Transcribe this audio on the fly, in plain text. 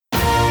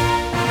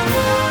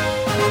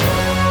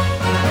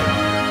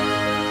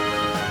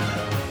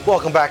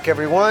Welcome back,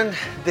 everyone.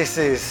 This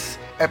is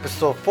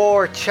episode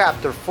 4,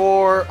 chapter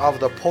 4 of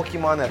the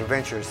Pokemon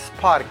Adventures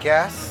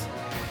podcast.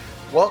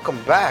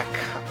 Welcome back.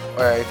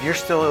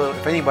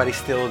 If anybody's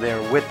still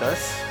there with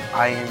us,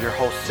 I am your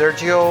host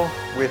Sergio.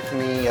 With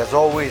me, as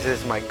always,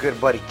 is my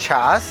good buddy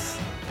Chaz.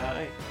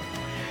 Hi.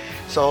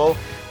 So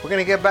we're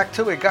gonna get back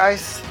to it,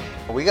 guys.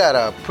 We got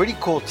a pretty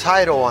cool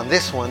title on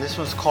this one. This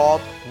one's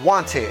called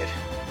Wanted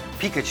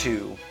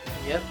Pikachu.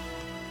 Yep.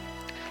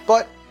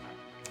 But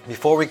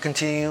before we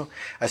continue,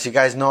 as you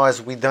guys know,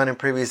 as we've done in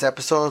previous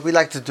episodes, we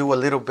like to do a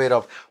little bit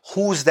of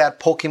Who's That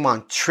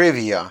Pokemon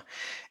trivia.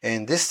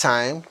 And this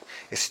time,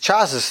 it's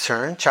Chaz's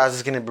turn. Chaz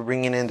is going to be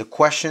bringing in the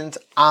questions.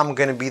 I'm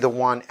going to be the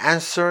one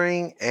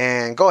answering.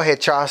 And go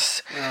ahead,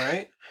 Chaz. All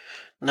right.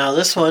 Now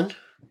this one,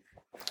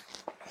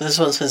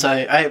 since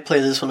I play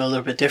this one a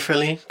little bit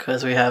differently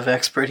because we have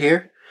expert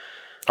here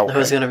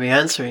who's going to be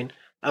answering.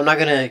 I'm not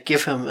going to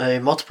give him a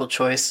multiple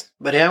choice,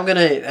 but I am going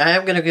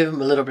to give him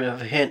a little bit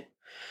of a hint.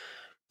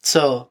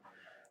 So,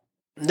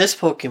 this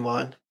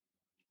Pokemon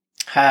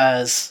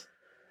it's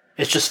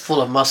just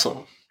full of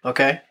muscle,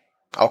 okay?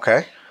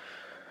 Okay.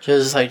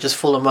 Just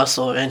full of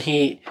muscle, and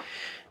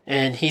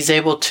he's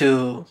able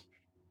to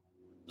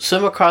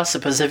swim across the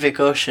Pacific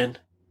Ocean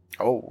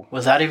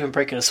without even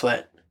breaking a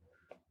sweat.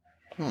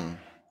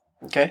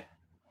 Okay?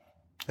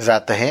 Is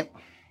that the hint?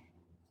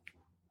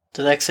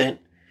 The next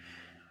hint.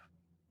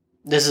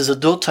 This is a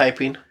dual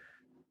typing.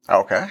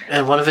 Okay.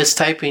 And one of his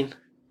typing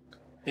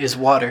is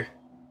water.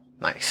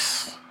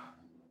 Nice.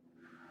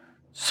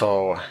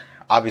 So,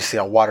 obviously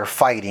a water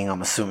fighting,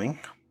 I'm assuming.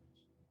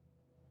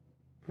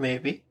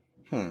 Maybe.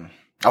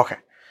 Okay.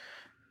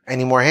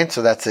 Any more hints,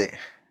 or that's it?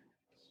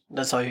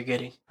 That's all you're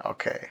getting.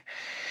 Okay.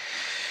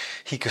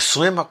 He could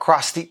swim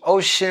across the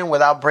ocean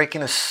without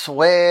breaking a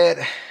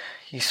sweat.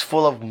 He's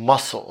full of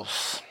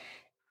muscles.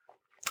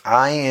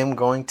 I am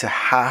going to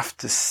have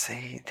to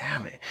say,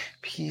 damn it,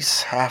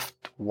 he's half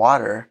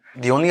water.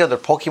 The only other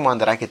Pokemon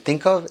that I could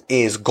think of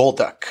is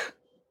Golduck.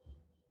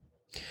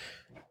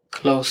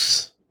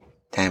 Close.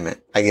 Damn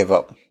it, I give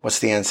up. What's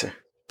the answer?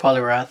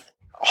 Poliwrath.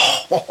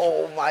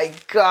 Oh my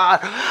god.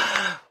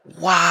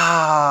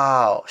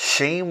 Wow.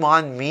 Shame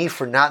on me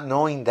for not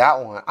knowing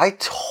that one. I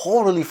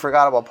totally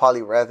forgot about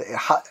Poliwrath.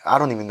 I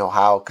don't even know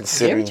how,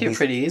 considering... Gave it to you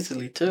pretty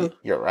easily, too.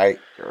 You're right.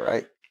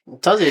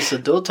 It tells you it's a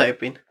dual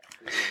typing.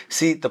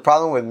 See, the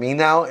problem with me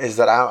now is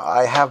that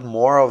I have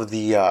more of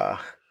the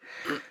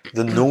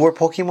newer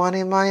Pokemon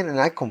in mind, and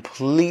I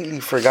completely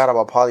forgot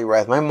about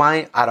Poliwrath. My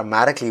mind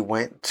automatically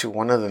went to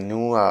one of the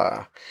new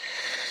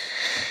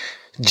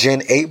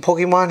Gen 8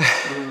 Pokemon.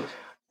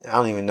 I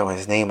don't even know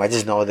his name. I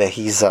just know that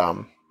he's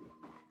a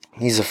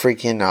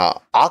freaking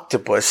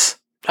octopus.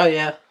 Oh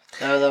yeah,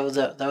 that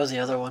was the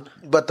other one.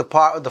 But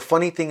the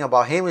funny thing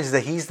about him is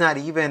that he's not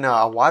even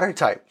a water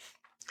type.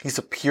 He's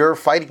a pure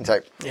fighting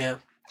type. Yeah.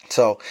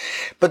 So,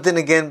 but then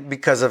again,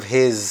 because of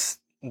the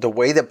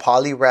way that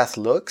Poliwrath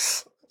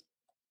looks,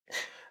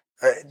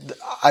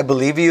 I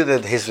believe you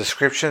that his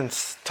description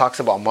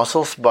talks about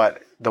muscles,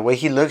 but the way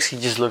he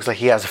just looks like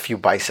he has a few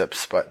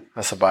biceps, but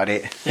that's about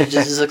it. It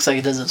just looks like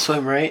he doesn't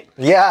swim, right?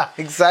 Yeah,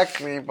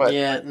 exactly. But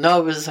yeah,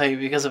 no, but it's like,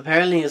 because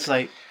apparently it's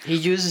like he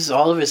uses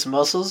all of his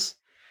muscles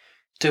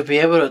to be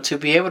able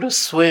to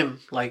swim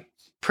like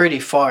pretty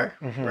far,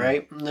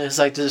 right? And it's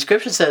like the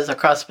description says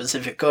across the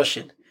Pacific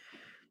Ocean,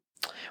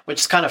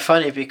 which is kind of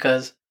funny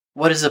because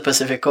what is the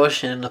Pacific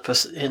Ocean in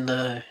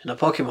the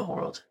Pokemon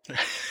world?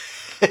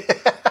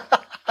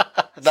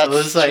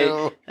 That's so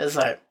true. It's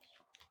like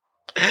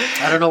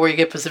I don't know where you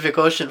get Pacific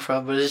Ocean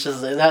from, but it's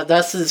just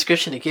that's the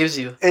description it gives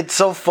you. It's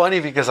so funny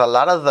because a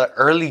lot of the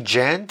early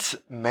gens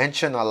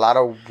mention a lot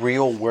of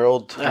real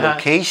world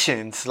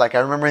locations. Like I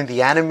remember in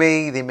the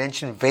anime they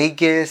mentioned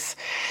Vegas.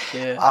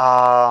 Yeah.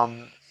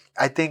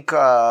 I think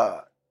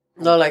no,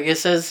 like it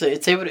says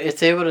it's able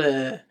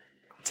to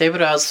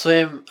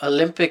outswim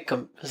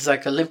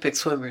Olympic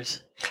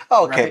swimmers.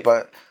 Oh, okay, right?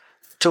 But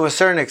to a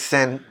certain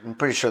extent, I'm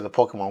pretty sure the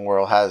Pokemon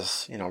world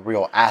has,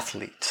 real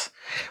athletes.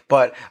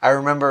 But I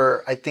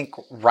remember, I think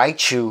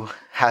Raichu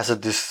has a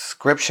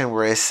description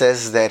where it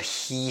says that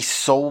he's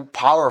so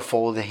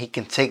powerful that he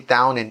can take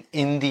down an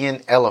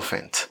Indian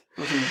elephant.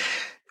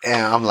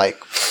 And I'm like,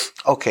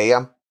 okay,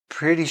 I'm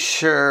pretty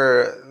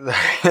sure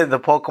the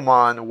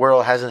Pokemon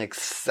world hasn't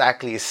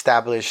exactly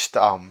established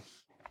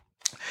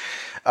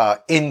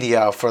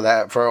India for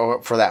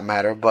that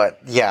matter. But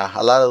yeah,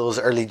 a lot of those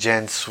early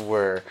gens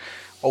were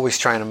always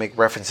trying to make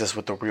references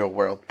with the real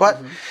world, but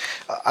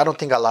I don't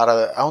think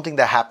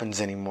that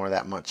happens anymore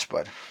that much.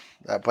 But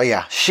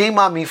yeah, shame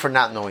on me for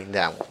not knowing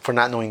that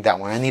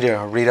one. I need to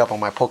read up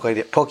on my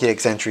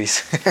Pokédex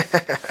entries.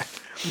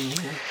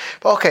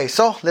 Okay,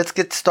 so let's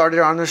get started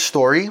on the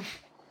story.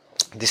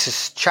 This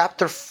is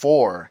chapter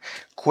 4.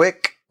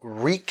 Quick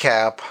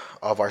recap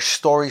of our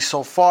story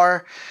so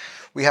far.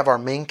 We have our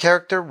main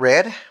character,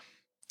 Red.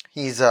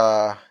 He's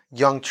a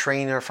young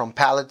trainer from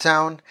Pallet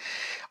Town.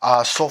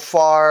 So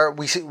far,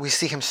 we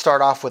see him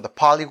start off with a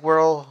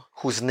Poliwhirl,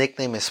 whose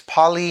nickname is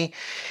Polly.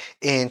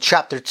 In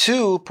Chapter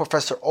 2,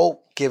 Professor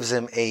Oak gives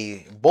him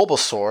a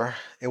Bulbasaur.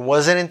 It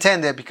wasn't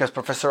intended because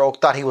Professor Oak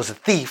thought he was a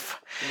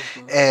thief.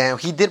 And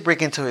he did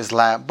break into his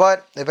lab.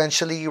 But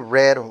eventually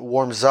Red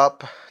warms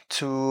up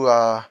to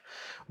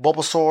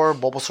Bulbasaur.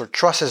 Bulbasaur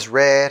trusts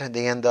Red.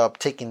 They end up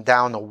taking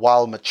down a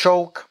wild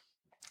Machoke.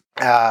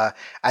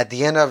 At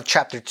the end of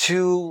chapter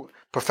 2,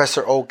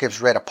 Professor Oak gives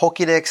Red a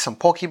Pokédex, some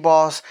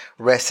Pokéballs.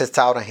 Red sets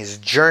out on his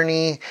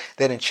journey.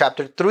 Then in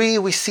chapter 3,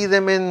 we see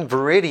them in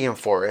Viridian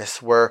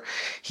Forest, where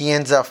he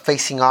ends up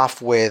facing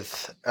off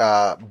with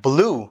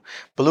Blue.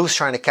 Blue's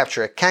trying to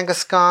capture a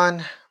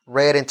Kangaskhan.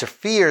 Red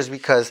interferes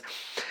because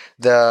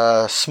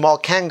the small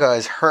Kanga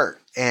is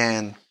hurt.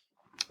 And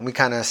we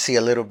kind of see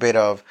a little bit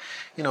of,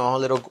 a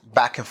little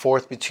back and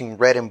forth between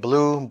Red and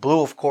Blue.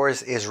 Blue, of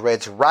course, is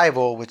Red's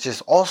rival, which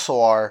is also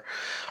our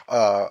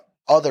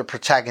other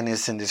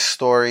protagonists in this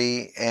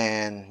story.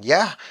 And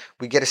yeah,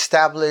 we get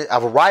established, a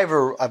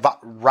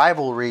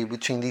rivalry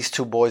between these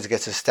two boys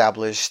gets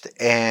established,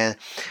 and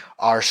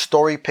our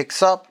story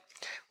picks up.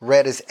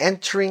 Red is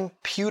entering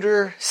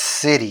Pewter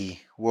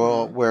City,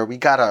 where we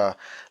got a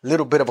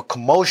little bit of a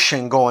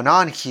commotion going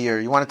on here.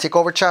 You want to take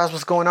over, Chaz?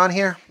 What's going on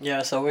here?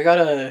 Yeah, so we got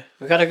a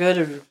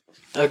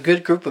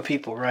good group of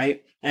people,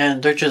 right?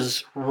 And they're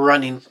just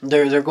running.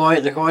 They're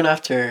going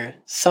after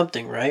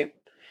something, right?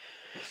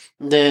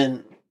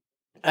 Then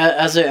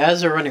as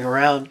they're running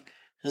around,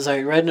 it's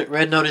like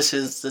Red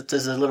notices that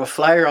there's a little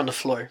flyer on the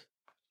floor.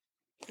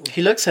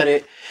 He looks at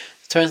it.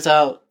 Turns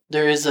out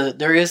there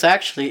is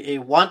actually a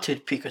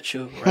wanted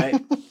Pikachu,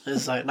 right?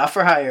 It's like not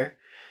for hire,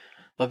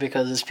 but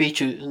because this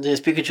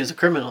Pikachu's a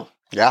criminal.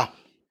 Yeah.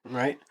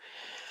 Right?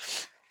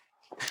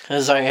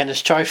 It's like, and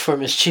it's charged for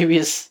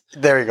mischievous.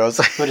 There he goes.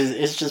 But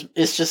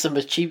it's just a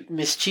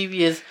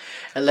mischievous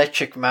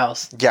electric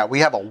mouse. Yeah, we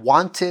have a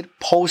wanted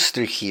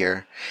poster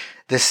here.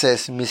 This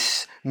says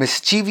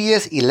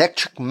mischievous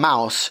electric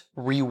mouse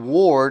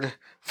reward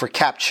for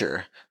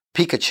capture.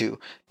 Pikachu.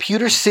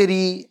 Pewter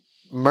City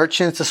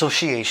Merchants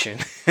Association.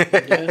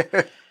 Yeah,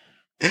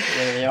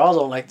 they all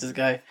don't like this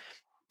guy.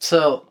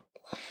 So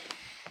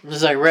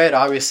it's like Red.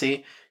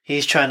 Obviously,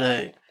 he's trying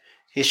to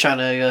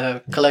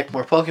collect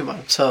more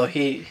Pokemon. So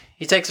he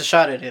takes a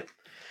shot at it.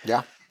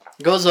 Yeah.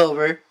 Goes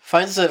over,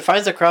 finds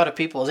a crowd of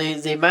people.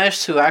 They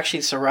manage to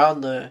actually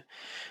surround the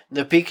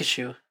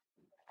Pikachu,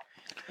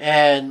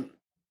 and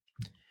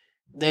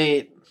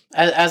they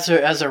as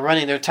they're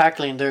running, they're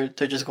tackling. They're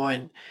just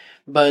going,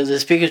 but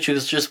this Pikachu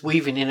is just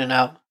weaving in and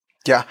out.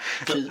 Yeah.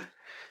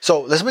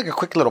 So let's make a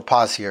quick little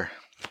pause here.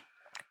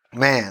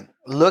 Man,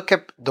 look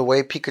at the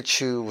way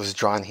Pikachu was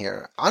drawn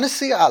here.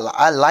 Honestly,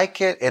 I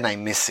like it and I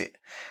miss it.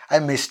 I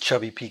miss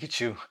chubby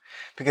Pikachu.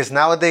 Because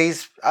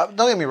nowadays, don't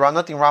get me wrong,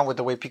 nothing wrong with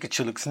the way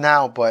Pikachu looks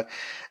now, but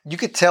you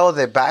could tell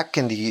that back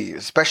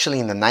especially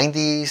in the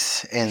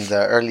 90s, in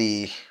the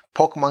early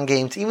Pokemon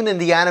games, even in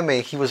the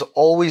anime, he was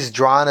always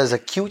drawn as a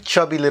cute,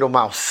 chubby little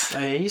mouse.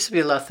 He used to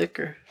be a lot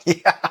thicker.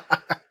 Yeah.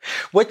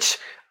 Which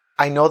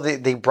I know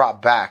they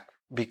brought back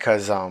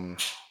because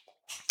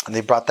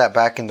they brought that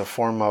back in the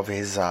form of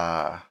his,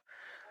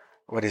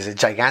 what is it,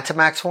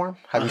 Gigantamax form?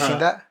 Have you seen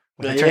that?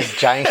 When he turns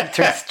giant, he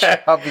turns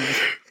chubby.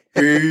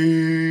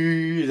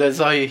 That's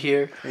all you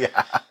hear.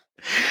 Yeah.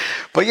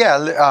 But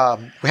yeah,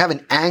 we have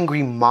an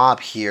angry mob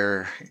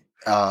here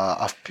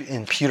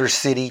in Pewter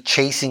City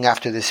chasing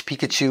after this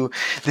Pikachu.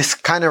 This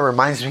kind of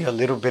reminds me a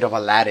little bit of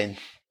Aladdin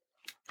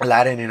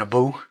and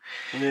Abu.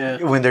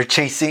 Yeah. When they're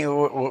chasing,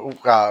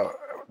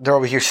 they're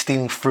over here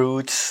stealing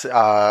fruits,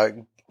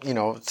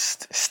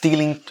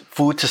 stealing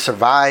food to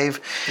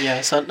survive.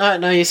 Yeah, so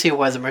now you see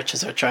why the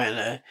merchants are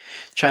trying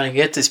to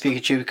get this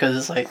Pikachu, because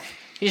it's like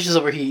he's just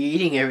over here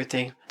eating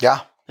everything.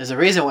 Yeah. There's a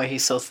reason why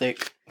he's so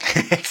thick.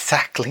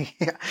 Exactly.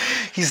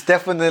 He's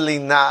definitely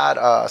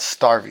not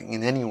starving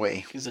in any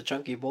way. He's a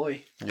chunky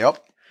boy. Yep.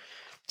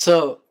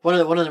 So one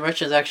of the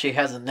merchants actually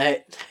has a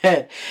net,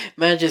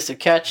 manages to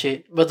catch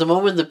it, but the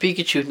moment the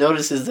Pikachu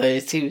notices that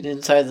it's even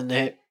inside the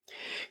net,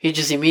 he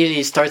just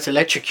immediately starts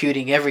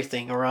electrocuting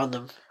everything around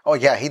him. Oh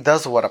yeah, he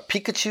does what a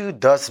Pikachu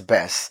does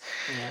best.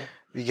 Yeah.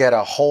 You get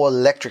a whole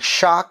electric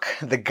shock.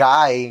 The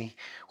guy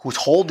who's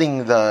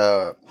holding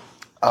the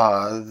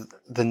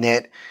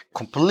net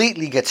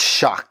completely gets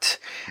shocked.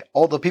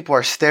 All the people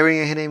are staring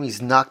at him.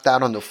 He's knocked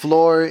out on the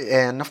floor.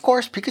 And of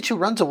course, Pikachu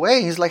runs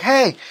away. He's like,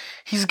 hey,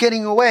 he's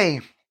getting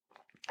away.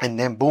 And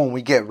then boom,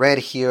 we get Red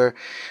here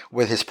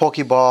with his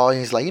Pokeball.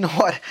 He's like, you know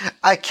what?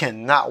 I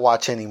cannot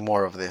watch any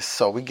more of this.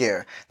 So we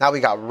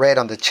got Red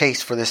on the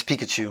chase for this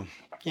Pikachu.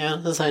 Yeah,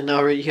 that's like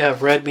now you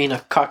have Red being a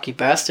cocky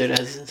bastard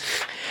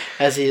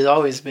as he's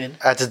always been.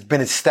 That's been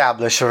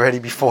established already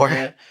before.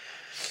 Yeah.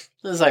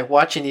 It's like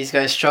watching these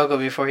guys struggle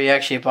before he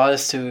actually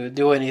bothers to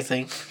do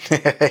anything.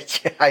 Yeah,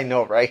 I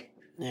know, right?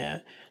 Yeah.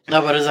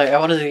 No, but it's like I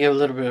wanted to give a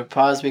little bit of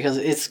pause because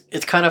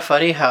it's kind of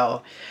funny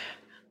how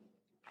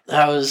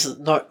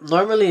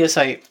normally it's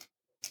like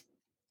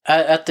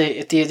at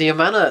the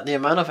amount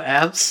of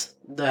amps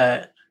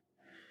that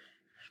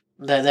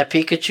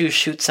Pikachu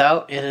shoots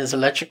out in his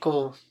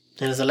electrical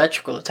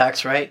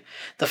attacks, right?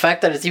 The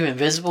fact that it's even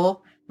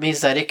visible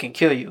means that it can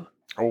kill you.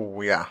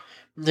 Oh yeah.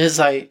 It's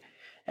like,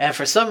 and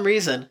for some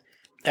reason,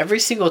 every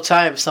single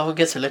time someone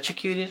gets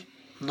electrocuted,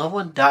 no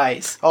one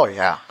dies. Oh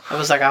yeah. I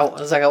was like, I want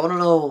to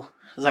know.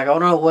 I was like, I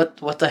want to know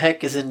what the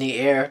heck is in the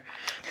air.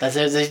 That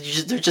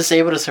they're just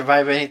able to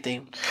survive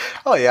anything.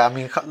 Oh yeah. I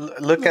mean,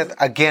 look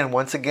at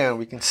once again,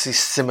 we can see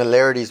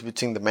similarities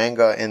between the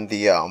manga and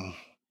the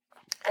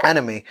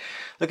anime.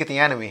 Look at the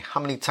anime. How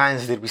many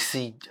times did we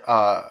see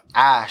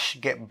Ash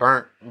get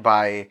burnt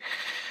by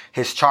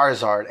his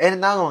Charizard?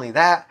 And not only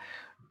that,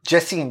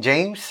 Jesse and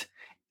James,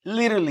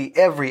 literally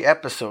every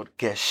episode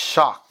gets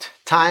shocked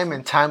time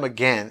and time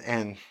again,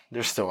 and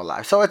they're still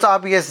alive. So it's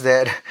obvious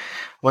that,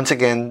 once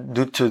again,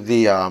 due to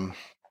the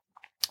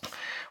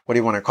what do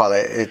you want to call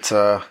it?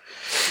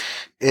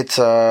 It's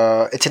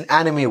an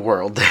anime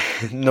world.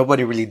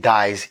 Nobody really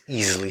dies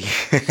easily,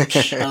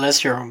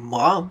 unless you're a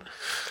mom.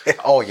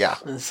 Oh yeah.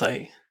 It's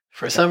like,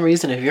 for some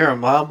reason, if you're a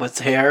mom with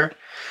hair,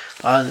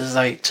 it's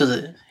like to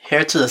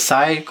the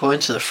side, going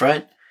to the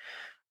front,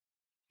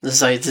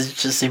 it's like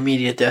it's just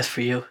immediate death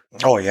for you.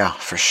 Oh yeah,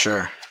 for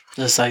sure.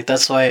 It's like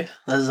that's why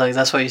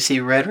you see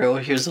Red right over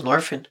here as an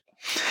orphan.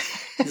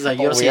 It's like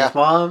you don't see his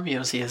mom, you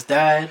don't see his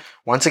dad.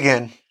 Once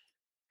again,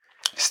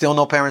 still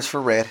no parents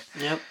for Red.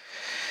 Yep.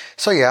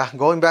 So yeah,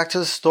 going back to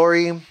the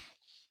story,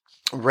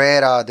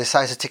 Red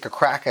decides to take a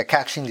crack at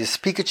catching this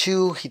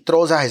Pikachu. He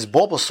throws out his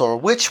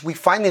Bulbasaur, which we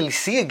finally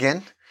see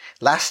again.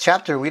 Last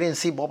chapter, we didn't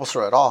see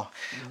Bulbasaur at all.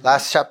 Mm-hmm.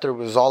 Last chapter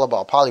was all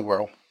about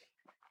Poliwhirl.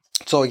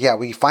 So yeah,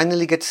 we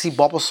finally get to see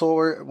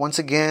Bulbasaur once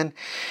again.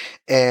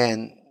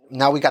 And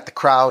now we got the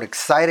crowd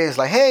excited. It's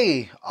like,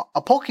 hey,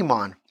 a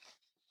Pokemon.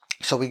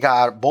 So we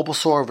got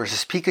Bulbasaur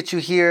versus Pikachu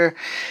here.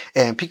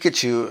 And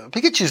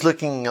Pikachu's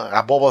looking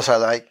at Bulbasaur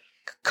like,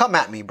 come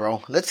at me,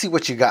 bro. Let's see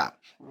what you got.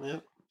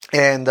 Yep.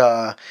 And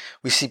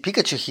we see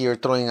Pikachu here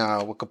throwing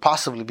what could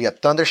possibly be a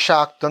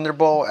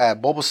Thunderbolt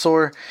at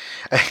Bulbasaur.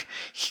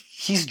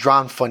 He's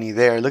drawn funny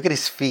there. Look at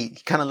his feet.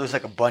 He kind of looks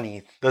like a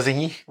bunny, doesn't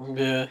he?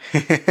 Yeah.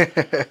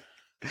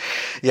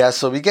 Yeah,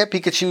 so we get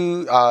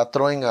Pikachu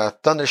throwing a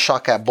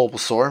Thundershock at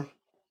Bulbasaur.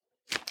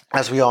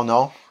 As we all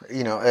know,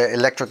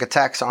 electric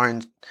attacks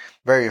aren't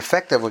very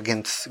effective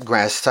against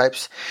grass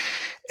types.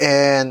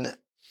 And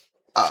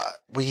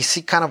we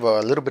see kind of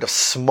a little bit of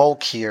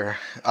smoke here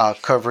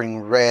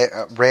covering Red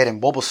and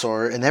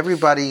Bulbasaur. And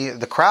everybody,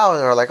 the crowd,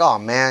 are like, oh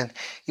man,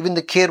 even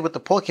the kid with the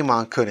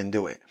Pokemon couldn't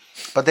do it.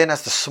 But then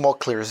as the smoke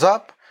clears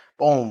up,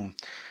 boom,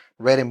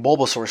 Red and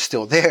Bulbasaur are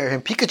still there.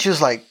 And Pikachu's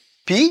like,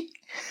 Pete?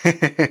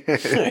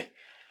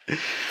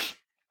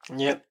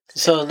 Yep.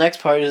 So the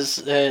next part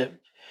is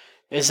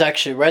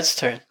actually Red's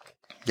turn.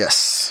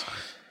 Yes.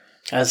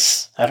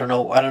 As I don't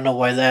know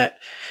why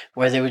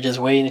they were just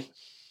waiting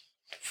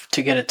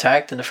to get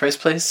attacked in the first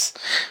place.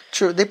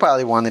 True. They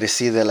probably wanted to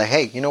see that, like,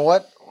 hey, you know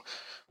what?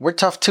 We're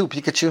tough too,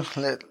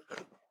 Pikachu.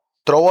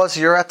 Throw us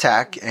your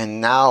attack,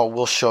 and now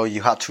we'll show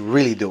you how to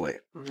really do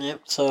it.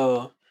 Yep.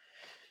 So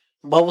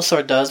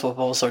Bulbasaur does what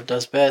Bulbasaur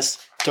does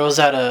best. Throws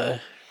out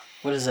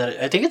what is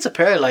that? I think it's a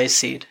paralyzed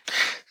seed.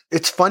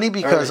 It's funny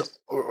because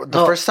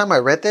first time I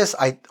read this,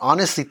 I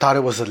honestly thought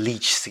it was a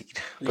leech seed.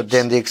 But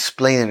then they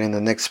explain it in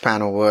the next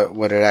panel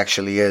what it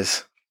actually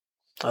is.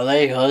 Oh,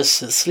 there you go. It's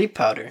sleep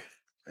powder.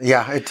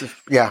 Yeah,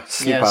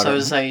 sleep powder. So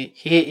it's like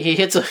he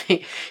hits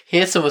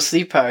him with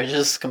sleep powder,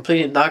 just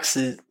completely knocks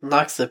the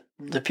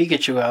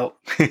Pikachu out.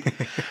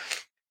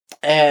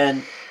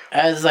 And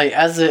as the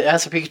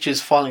Pikachu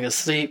is falling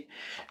asleep,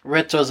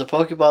 Red throws a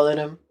Pokeball at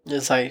him.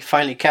 It's like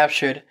finally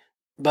captured.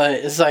 But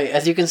it's like,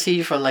 as you can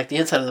see from like the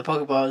inside of the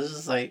Pokeball, it's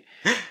just like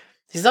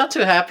he's not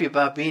too happy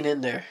about being in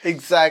there.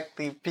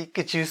 Exactly.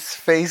 Pikachu's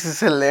face is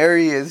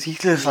hilarious. He's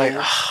just like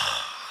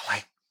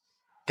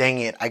dang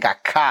it, I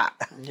got caught.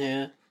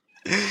 Yeah.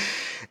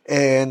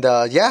 And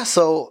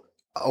so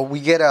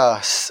we get a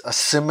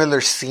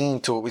similar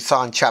scene to what we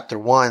saw in chapter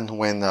 1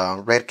 when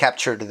Red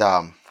captured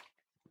the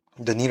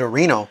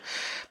Nidorino.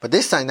 But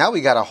this time, now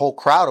we got a whole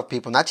crowd of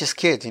people, not just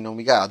kids.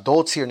 We got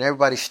adults here, and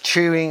everybody's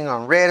cheering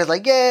on Red. It's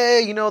like,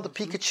 yay! The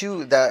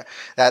Pikachu,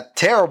 that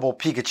terrible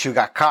Pikachu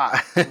got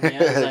caught. Yeah,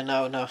 it's like,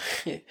 no.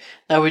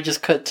 Now we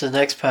just cut to the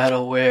next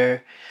panel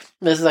where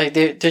it's like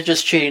they're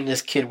just treating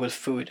this kid with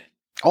food.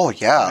 Oh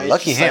yeah, right?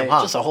 Lucky him,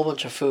 huh? Just a whole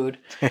bunch of food.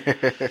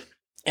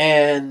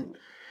 And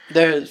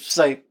there's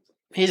like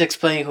he's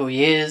explaining who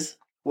he is,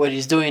 what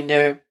he's doing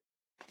there.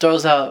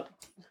 Throws out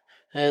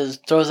his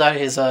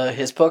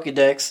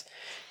Pokédex.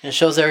 And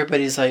shows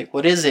everybody's like,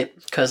 what is it?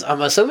 Because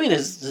I'm assuming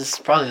this is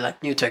probably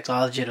like new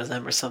technology to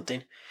them or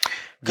something.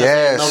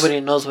 Yes.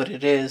 Nobody knows what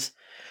it is.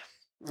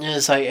 And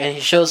it's like, and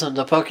he shows them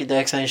the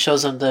Pokédex, and he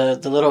shows them the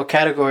little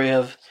category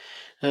of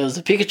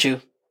the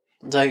Pikachu.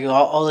 It's like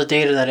all the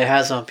data that it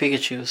has on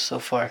Pikachu so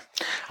far.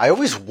 I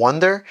always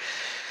wonder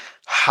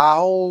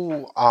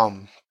how.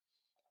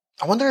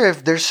 I wonder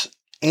if there's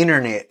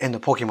internet in the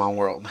Pokemon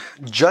world.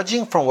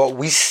 Judging from what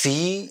we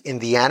see in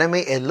the anime,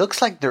 it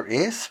looks like there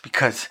is,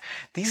 because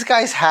these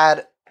guys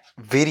had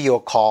video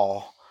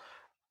call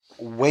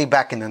way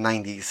back in the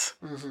 90s.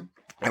 Mm-hmm.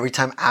 Every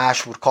time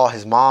Ash would call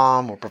his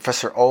mom or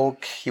Professor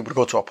Oak, he would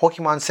go to a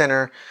Pokemon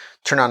Center,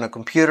 turn on the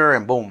computer,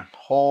 and boom,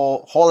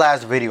 whole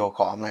ass video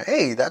call. I'm like,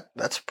 hey,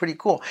 that's pretty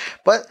cool.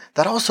 But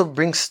that also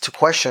brings to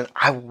question.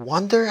 I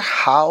wonder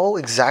how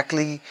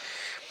the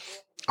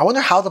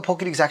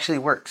Pokédex actually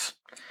works,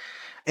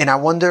 and I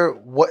wonder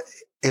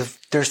if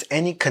there's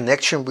any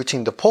connection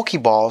between the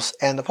Pokeballs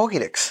and the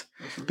Pokédex,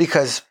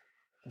 because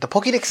the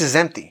Pokédex is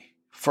empty.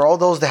 For all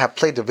those that have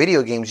played the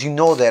video games, you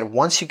know that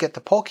once you get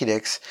the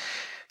Pokédex,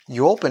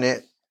 you open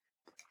it,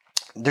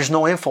 there's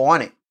no info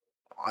on it.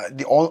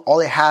 All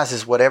it has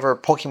is whatever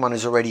Pokemon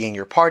is already in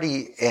your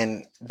party,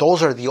 and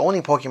those are the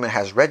only Pokemon it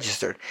has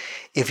registered.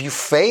 If you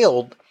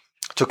failed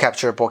to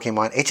capture a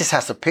Pokemon, it just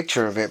has a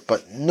picture of it,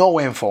 but no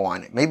info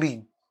on it.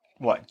 Maybe,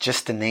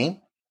 just the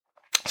name?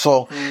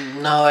 So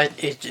no,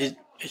 it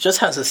just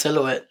has a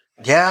silhouette.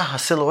 Yeah, a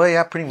silhouette,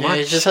 yeah, pretty much.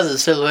 Yeah, it just has a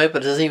silhouette,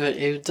 but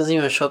it doesn't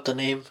even show up the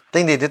name. I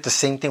think they did the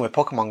same thing with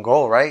Pokemon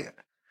Go, right?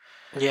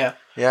 Yeah.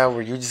 Yeah,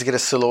 where you just get a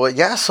silhouette.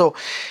 Yeah, so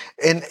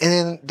and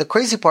then the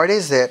crazy part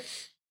is that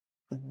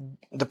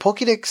the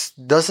Pokédex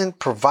doesn't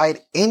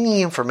provide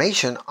any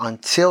information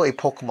until a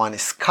Pokemon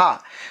is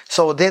caught.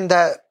 So then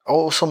that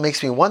also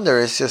makes me wonder,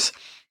 it's just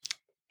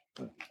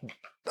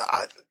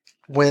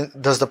when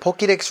does the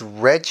Pokédex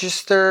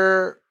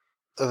register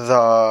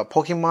the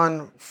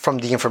Pokemon from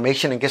the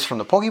information it gets from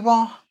the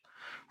Pokeball?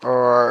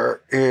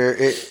 Or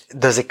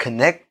does it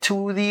connect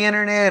to the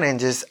internet and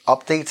just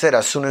updates it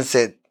as soon as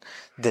it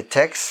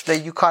detects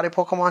that you caught a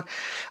Pokemon?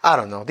 I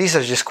don't know. These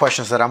are just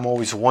questions that I'm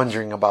always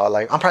wondering about.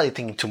 Like, I'm probably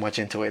thinking too much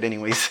into it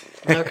anyways.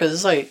 No, because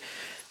it's like,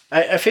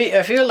 I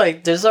feel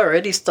like there's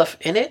already stuff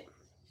in it,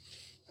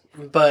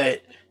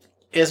 but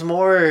it's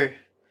more,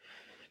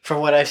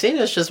 from what I've seen,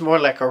 it's just more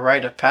like a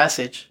rite of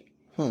passage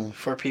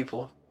for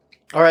people.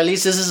 Or at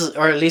least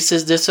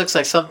this looks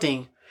like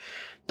something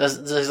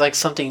there's like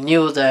something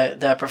new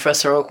that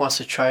Professor Oak wants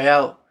to try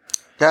out.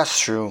 That's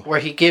true. Where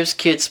he gives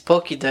kids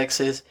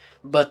Pokédexes,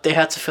 but they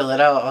have to fill it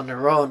out on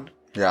their own.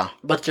 Yeah.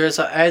 But there's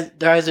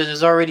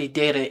already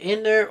data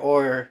in there,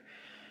 or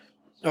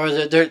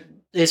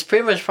it's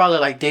pretty much probably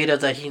like data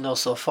that he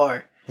knows so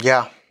far.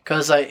 Yeah.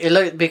 Because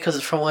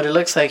from what it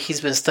looks like, he's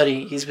been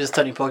studying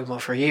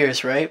Pokemon for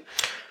years, right?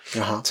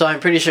 Uh-huh. So I'm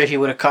pretty sure he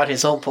would have caught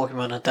his own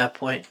Pokemon at that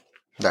point.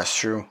 That's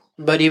true.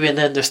 But even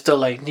then, there's still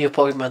like new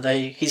Pokemon that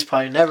he's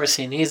probably never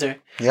seen either.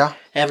 Yeah.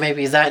 And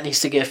maybe that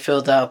needs to get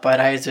filled out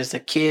by either the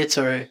kids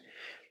or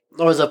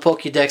the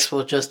Pokédex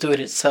will just do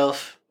it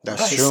itself.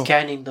 That's true.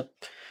 Scanning the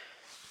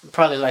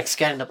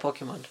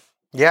Pokemon.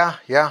 Yeah,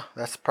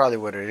 that's probably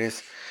what it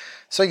is.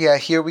 So yeah,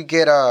 here we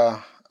get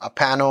a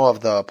panel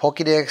of the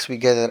Pokédex. We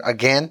get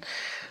again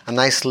a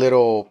nice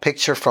little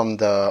picture from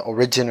the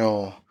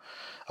original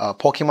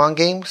Pokemon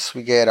games.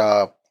 We get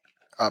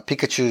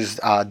Pikachu's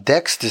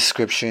dex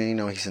description. You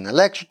know, he's an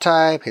electric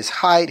type, his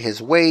height,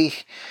 his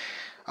weight,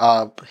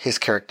 his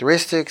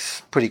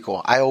characteristics. Pretty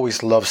cool. I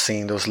always love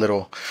seeing those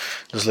little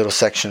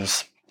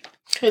sections.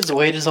 His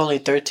weight is only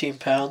 13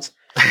 pounds.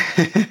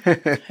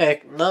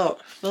 Heck no.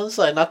 It's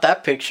like not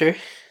that picture.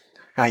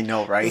 I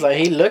know, right? It's like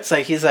he looks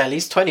like he's at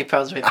least 20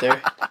 pounds right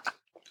there.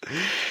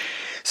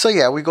 So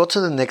yeah, we go to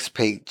the next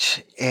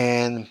page,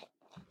 and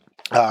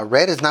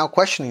Red is now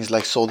questioning. He's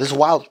like, so this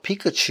wild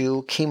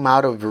Pikachu came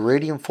out of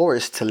Viridian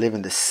Forest to live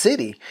in the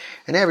city,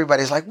 and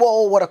everybody's like,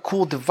 whoa, what a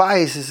cool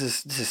device!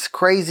 This is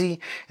crazy.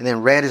 And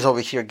then Red is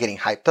over here getting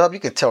hyped up. You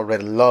can tell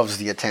Red loves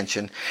the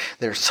attention.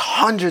 There's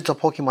hundreds of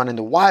Pokemon in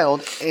the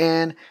wild,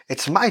 and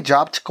it's my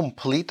job to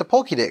complete the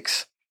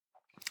Pokédex.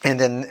 And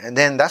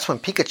then that's when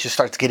Pikachu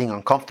starts getting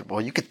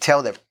uncomfortable. You could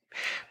tell that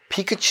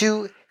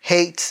Pikachu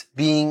hates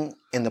being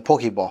in the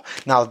Pokeball.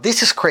 Now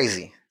this is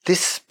crazy.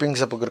 This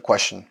brings up a good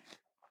question.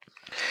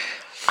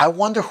 I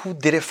wonder who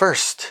did it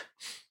first.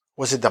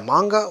 Was it the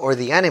manga or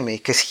the anime?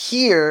 Because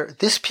here,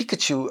 this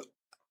Pikachu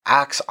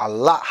acts a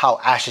lot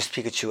how Ash's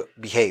Pikachu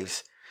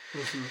behaves.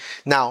 Mm-hmm.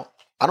 Now,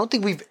 I don't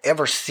think we've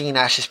ever seen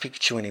Ash's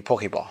Pikachu in a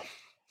Pokeball.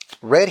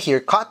 Red here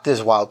caught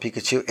this wild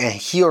Pikachu and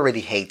he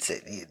already hates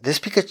it. This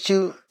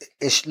Pikachu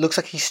looks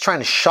like he's trying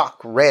to shock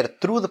Red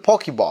through the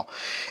Pokeball.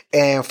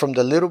 And from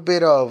the little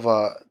bit of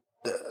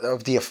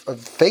the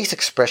face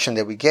expression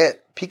that we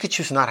get,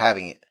 Pikachu's not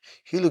having it.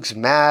 He looks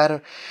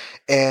mad,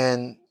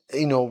 and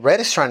you know, Red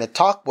is trying to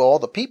talk with all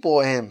the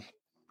people, and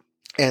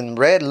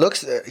Red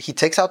looks. He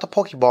takes out the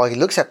Pokeball. He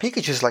looks at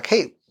Pikachu. He's like,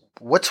 "Hey,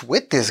 what's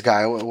with this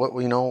guy?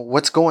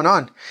 What's going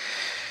on?"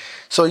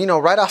 So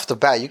right off the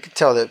bat, you can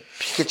tell that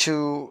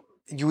Pikachu.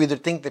 You either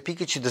think that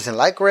Pikachu doesn't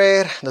like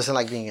Red, doesn't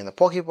like being in the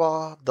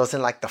Pokeball,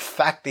 doesn't like the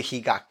fact that he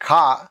got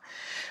caught.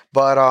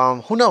 But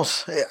who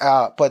knows?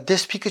 But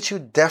this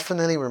Pikachu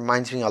definitely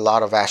reminds me a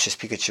lot of Ash's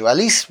Pikachu, at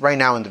least right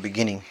now in the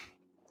beginning.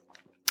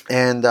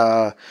 And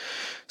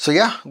so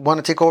yeah, want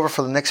to take over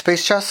for the next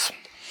page, Chess?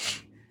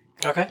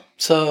 Okay.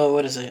 So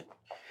what is it?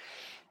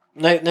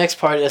 Next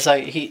part is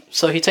like he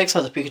takes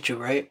out the Pikachu,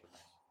 right?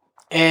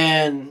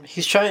 And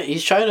he's trying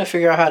to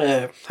figure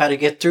out how to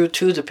get through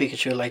to the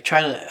Pikachu, like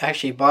trying to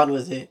actually bond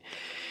with it.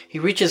 He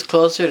reaches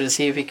closer to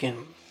see if he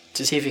can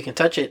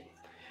touch it,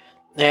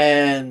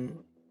 and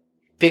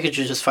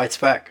Pikachu just fights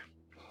back.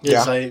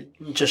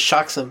 Just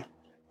shocks him.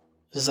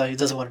 Just like he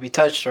doesn't want to be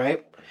touched,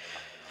 right?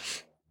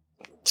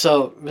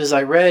 So as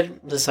I read,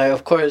 this like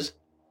of course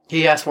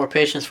he has more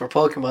patience for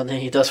Pokemon than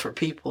he does for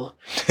people.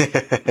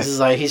 This is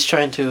like he's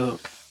trying to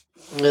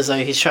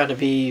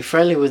be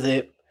friendly with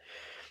it.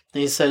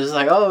 And he says it's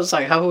like, oh, it's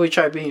like how about we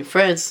try being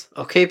friends?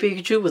 Okay,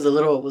 Pikachu, with a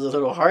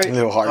little heart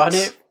on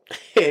it.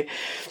 And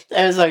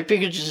it's like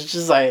Pikachu's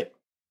just like,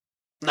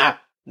 nah.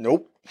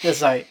 Nope.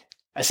 It's like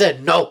I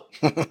said no.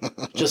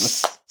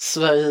 Just it's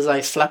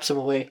like slaps him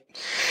away.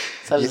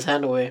 Slaps his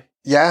hand away.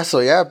 Yeah, so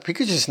yeah,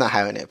 Pikachu's not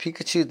having it.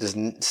 Pikachu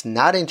is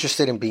not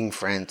interested in being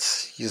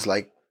friends. He's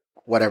like,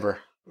 whatever.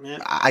 Yeah.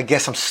 I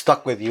guess I'm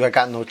stuck with you. I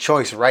got no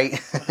choice, right?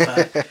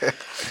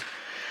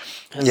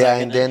 Yeah,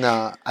 like and then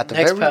at the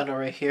next panel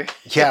right here.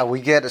 Yeah, we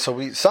get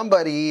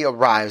somebody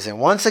arrives, and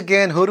once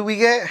again, who do we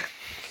get?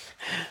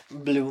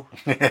 Blue.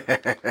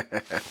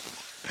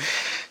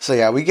 So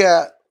yeah, we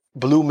got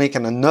Blue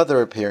making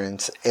another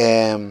appearance,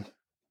 and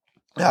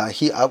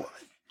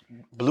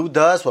Blue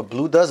does what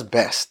Blue does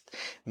best: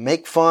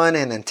 make fun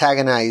and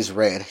antagonize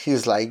Red.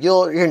 He's like,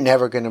 you're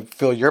never gonna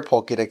fill your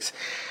Pokédex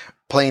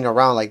playing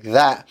around like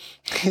that.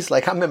 He's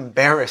like, I'm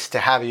embarrassed to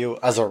have you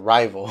as a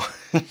rival.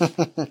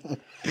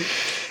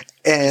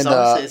 And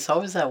it's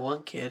always that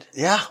one kid.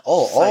 Yeah.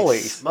 Oh, it's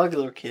always like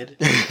smuggler kid.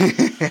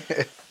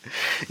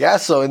 Yeah.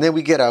 So and then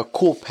we get a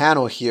cool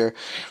panel here.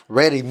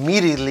 Red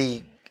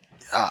immediately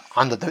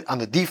on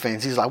the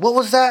defense. He's like, "What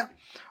was that?"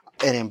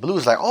 And then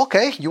Blue's like,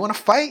 "Okay, you want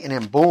to fight?" And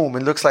then boom,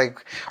 it looks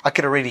like I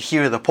could already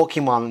hear the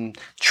Pokemon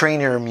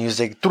trainer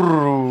music.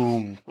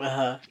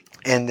 Uh-huh.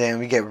 And then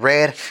we get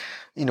Red.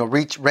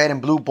 Red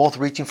and Blue both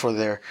reaching for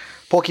their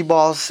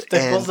Pokeballs.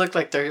 They both look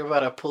like they're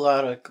about to pull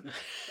out a.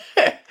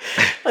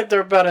 Like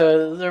they're about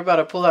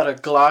to pull out a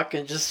Glock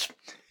and just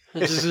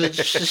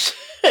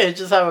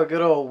have a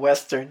good old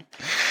Western.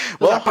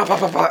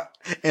 Well,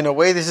 in a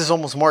way, this is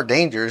almost more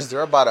dangerous.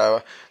 They're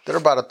about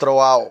to throw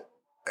out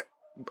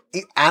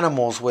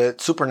animals with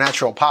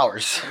supernatural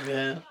powers.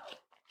 Yeah.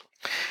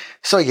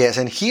 So yes,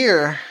 and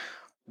here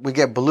we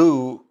get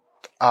Blue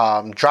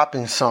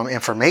dropping some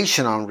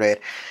information on Red.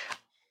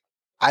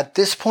 At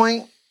this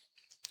point,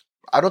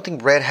 I don't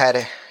think Red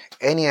had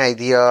any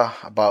idea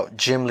about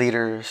gym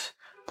leaders,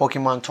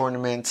 Pokemon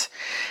tournaments,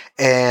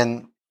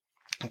 and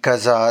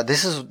because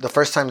this is the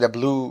first time that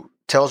Blue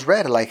tells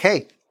Red, like,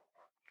 hey,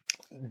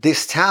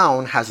 this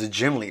town has a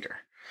gym leader.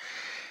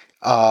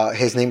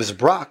 His name is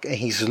Brock, and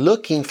he's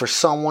looking for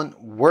someone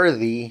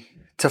worthy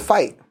to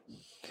fight.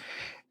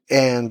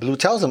 And Blue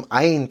tells him,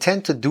 I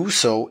intend to do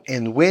so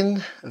and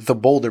win the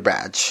Boulder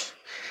Badge.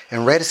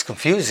 And Red is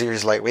confused here.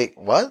 He's like, wait,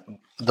 what?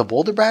 The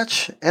Boulder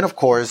Badge? And of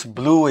course,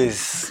 Blue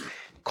is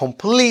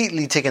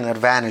completely taking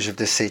advantage of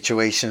this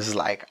situation. It's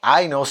like,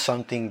 I know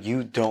something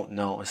you don't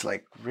know. It's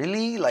like,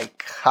 really?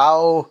 Like,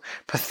 how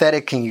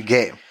pathetic can you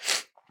get?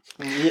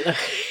 Yeah.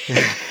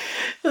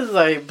 It's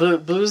like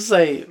Blue's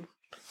like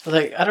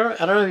I don't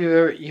know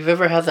if you've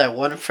ever had that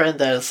one friend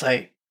that is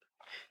like,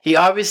 he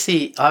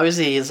obviously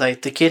is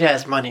like, the kid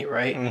has money,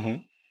 right? Mm-hmm.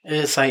 And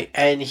it's like,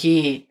 and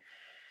he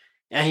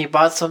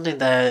bought something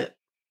that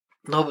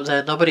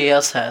nobody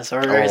else has,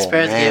 or his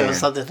parents gave him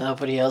something that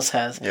nobody else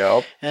has.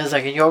 Yep. And it's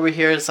like, and you're over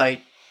here, it's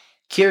like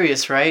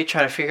curious, right?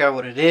 Trying to figure out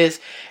what it is.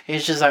 And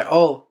it's just like,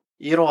 oh,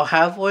 you don't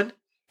have one?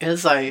 And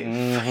it's like,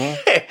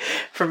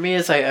 for me,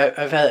 it's like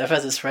I've had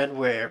this friend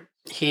where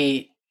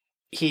he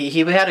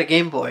had a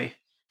Game Boy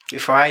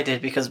before I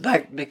did, because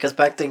back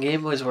then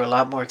Game Boys were a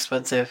lot more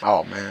expensive.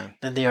 Oh man.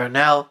 Than they are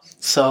now.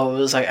 So it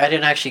was like I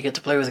didn't actually get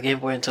to play with a Game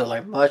Boy until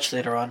like much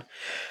later on.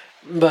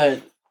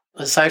 But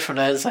aside from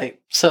that, it's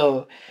like,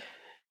 so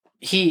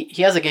he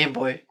has a Game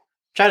Boy,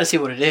 trying to see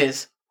what it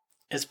is.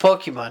 It's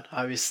Pokemon,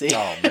 obviously.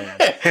 Oh man.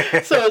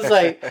 So it's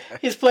like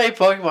he's playing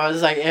Pokemon.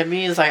 It's like, and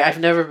me, it's like I've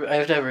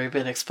never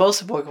been exposed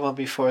to Pokemon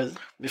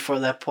before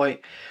that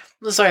point.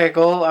 It's like I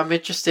go, I'm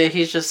interested.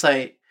 He's just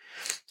like,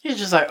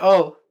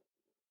 oh,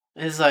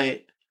 it's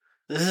like,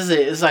 this is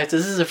it. It's like,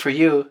 this isn't for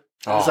you.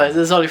 Oh. It's like,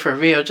 this is only for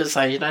me. I'm just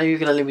like, you're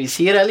gonna let me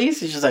see it at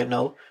least? He's just like,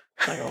 no.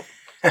 I go,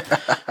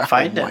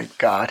 find it. Oh my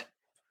God.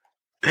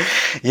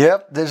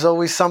 Yep, there's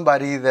always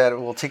somebody that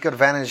will take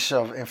advantage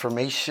of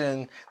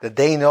information that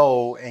they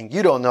know and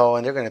you don't know,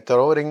 and they're going to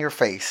throw it in your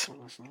face.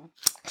 Mm-hmm.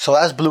 So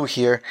that's Blue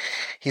here.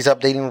 He's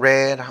updating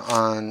Red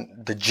on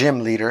the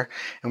gym leader,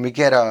 and we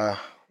get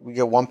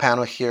one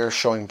panel here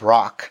showing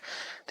Brock.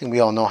 I think we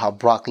all know how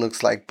Brock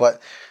looks like,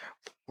 but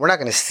we're not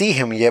going to see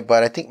him yet.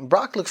 But I think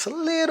Brock looks a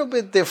little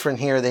bit different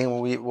here than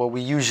what we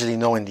usually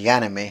know in the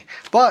anime.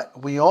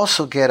 But we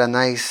also get a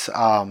nice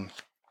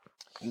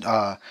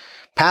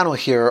panel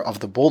here of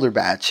the Boulder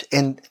Badge,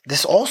 and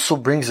this also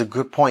brings a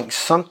good point,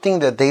 something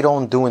that they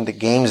don't do in the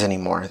games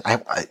anymore.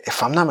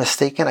 If I'm not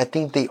mistaken, I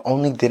think they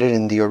only did it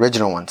in the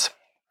original ones.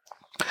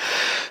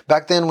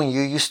 Back then, when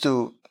you used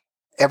to,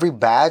 every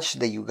badge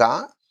that you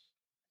got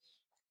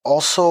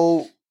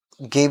also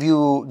gave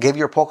your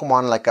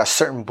Pokemon like a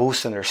certain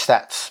boost in their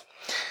stats.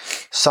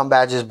 Some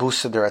badges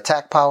boosted their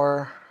attack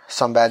power,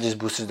 some badges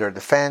boosted their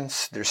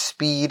defense, their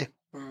speed.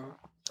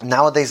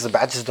 Nowadays, the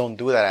badges don't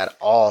do that at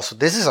all. So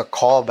this is a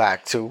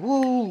callback to,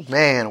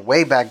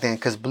 way back then.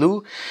 Because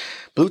Blue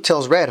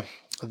tells Red,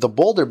 the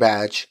Boulder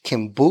Badge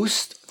can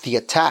boost the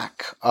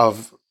attack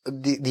of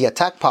the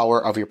attack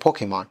power of your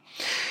Pokemon.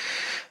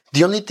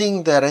 The only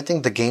thing that I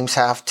think the games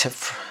have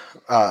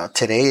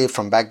today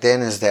from back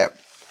then is that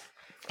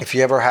if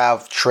you ever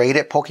have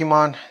traded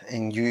Pokemon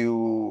and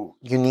you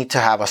need to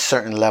have a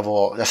certain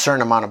level, a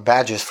certain amount of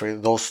badges for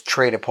those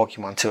traded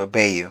Pokemon to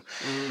obey you.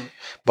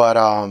 But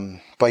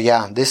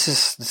yeah, this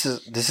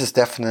is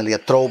definitely a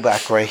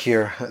throwback right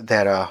here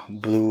that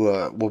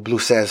Blue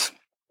says,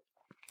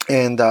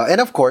 and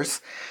of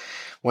course,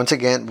 once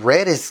again,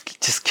 Red is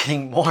just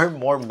getting more and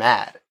more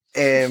mad,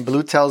 and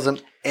Blue tells him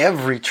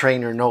every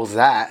trainer knows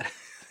that.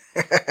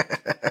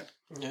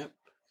 Yep.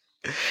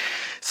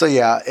 So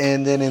yeah,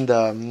 and then in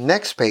the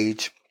next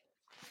page,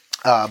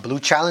 Blue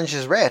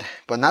challenges Red,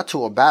 but not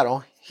to a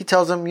battle. He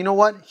tells him, you know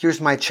what?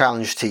 Here's my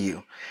challenge to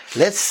you.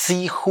 Let's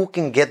see who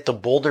can get the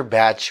Boulder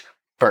Badge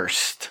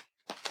first.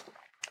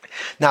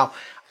 Now,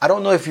 I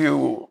don't know if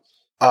you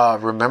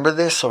remember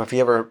this or if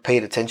you ever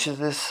paid attention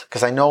to this,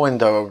 because I know in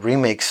the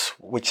remakes,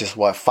 which is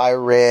what,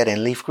 Fire Red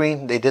and Leaf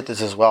Green, they did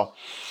this as well.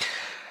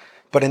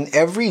 But in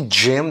every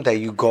gym that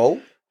you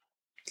go,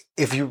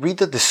 if you read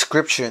the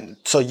description,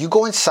 so you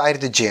go inside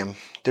the gym,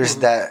 there's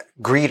that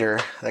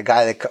greeter, the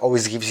guy that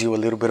always gives you a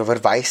little bit of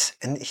advice,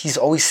 and he's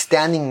always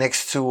standing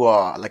next to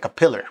like a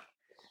pillar.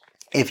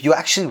 If you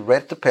actually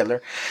read the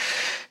pillar,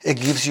 it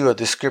gives you a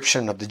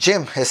description of the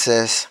gym. It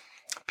says,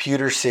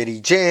 Pewter City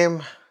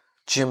Gym,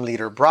 Gym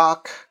Leader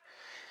Brock,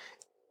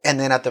 and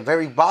then at the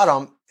very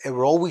bottom, it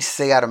will always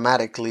say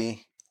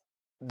automatically,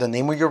 the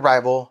name of your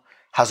rival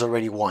has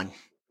already won.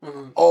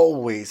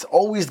 Always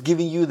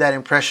giving you that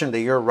impression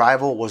that your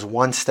rival was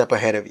one step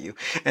ahead of you.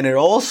 And it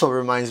also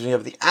reminds me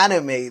of the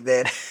anime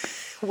that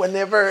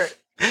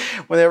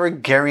whenever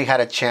Gary had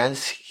a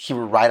chance, he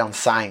would write on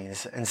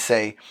signs and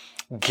say,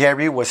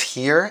 Gary was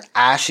here,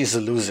 Ash is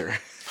a loser.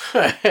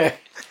 That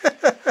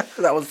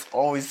was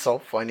always so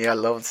funny. I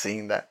loved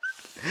seeing that.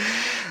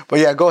 But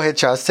yeah, go ahead,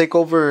 Chaz. Take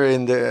over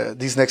in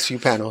these next few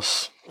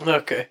panels.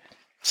 Okay.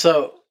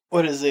 So,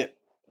 what is it?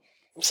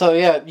 So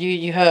yeah,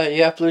 you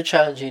have Blue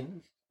challenging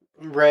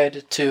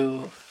Red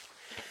to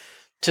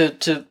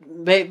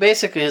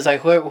basically it's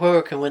like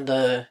whoever can win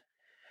the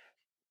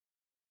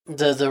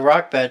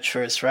rock badge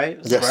first, right?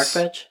 Is yes. The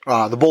rock badge?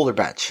 The Boulder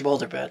Badge.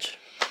 Boulder badge.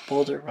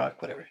 Boulder,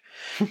 rock, whatever.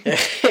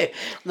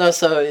 No,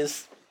 so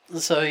he's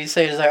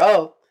saying it's like,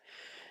 oh,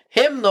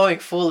 him knowing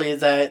fully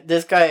that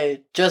this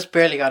guy just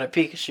barely got a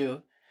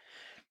Pikachu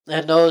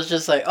and knows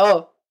just like,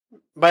 oh,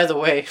 by the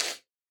way,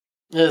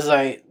 it's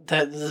like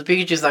that the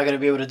Pikachu's not gonna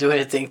be able to do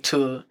anything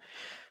to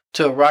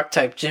a rock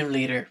type gym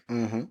leader,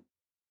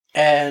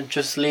 and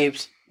just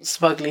leaves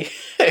smugly.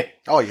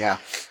 Oh yeah,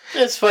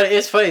 it's funny.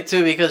 It's funny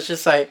too because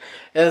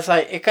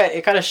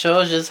it kind of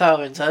shows just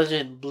how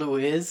intelligent Blue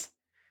is.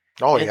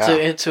 Oh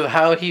into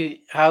how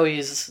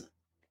he's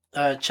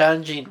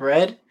challenging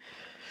Red,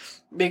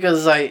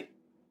 because like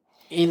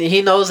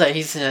he knows that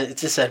he's in a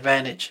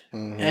disadvantage,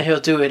 and he'll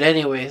do it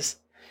anyways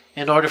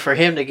in order for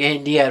him to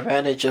gain the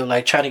advantage of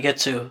like trying to get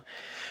to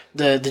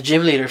the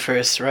gym leader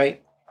first,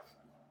 right?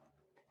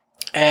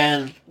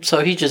 And so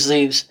he just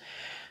leaves.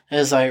 And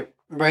it's like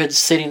Red's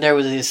sitting there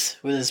with his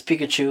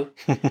Pikachu.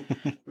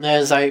 And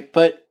it's like,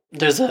 but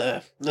there's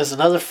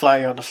another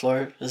flyer on the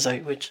floor. It's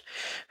like, which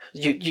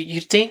you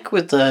think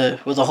with the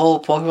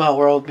whole Pokemon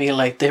world being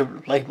like they're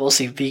like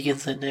mostly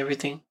vegans and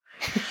everything,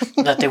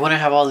 that they wouldn't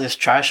have all this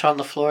trash on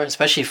the floor,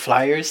 especially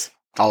flyers.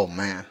 Oh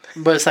man!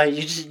 But it's like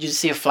you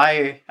see a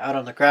flyer out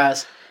on the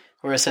grass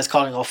where it says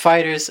calling all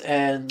fighters,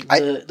 and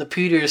the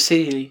Pewter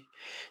City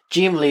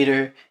gym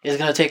leader is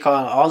going to take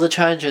on all the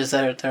challenges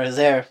that are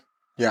there.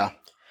 Yeah.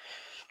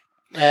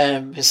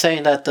 And he's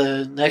saying that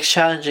the next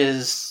challenge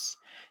is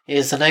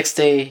the next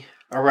day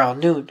around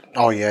noon.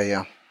 Oh,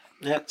 yeah.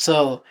 Yeah.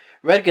 So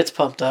Red gets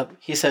pumped up.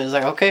 He says,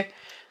 like, okay.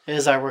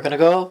 It's like, we're going to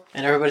go,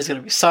 and everybody's going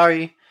to be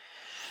sorry.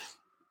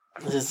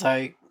 It's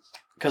like,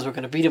 because we're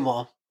going to beat them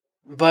all.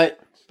 But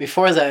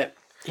before that,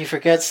 he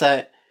forgets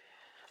that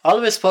all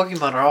of his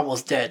Pokemon are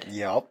almost dead.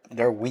 Yep.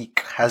 They're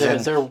weak.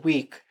 They're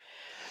weak.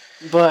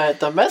 But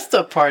the messed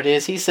up part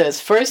is, he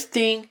says, first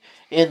thing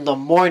in the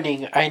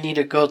morning, I need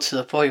to go to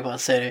the Pokemon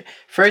Center.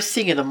 First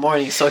thing in the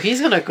morning. So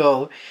he's gonna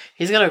go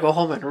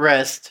home and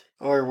rest,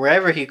 or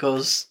wherever he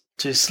goes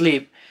to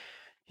sleep.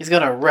 He's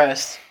gonna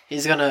rest.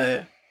 He's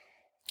gonna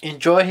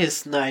enjoy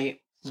his night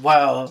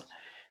while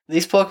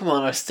these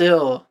Pokemon are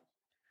still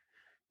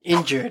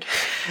injured.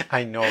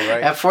 I know,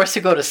 right? And forced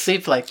to go to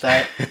sleep like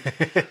that.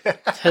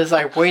 It's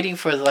like waiting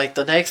for like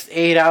the next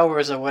 8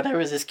 hours or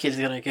whatever this kid's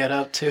gonna get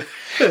up to.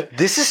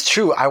 This is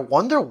true. I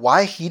wonder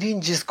why he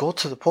didn't just go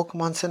to the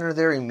Pokemon Center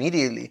there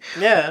immediately.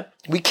 Yeah.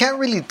 We can't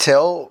really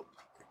tell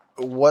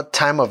what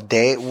time of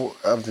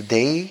the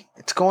day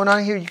it's going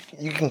on here.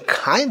 You can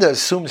kind of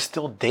assume it's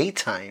still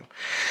daytime.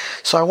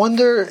 So I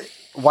wonder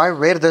why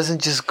Red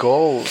doesn't just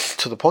go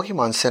to the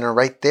Pokemon Center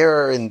right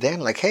there and then,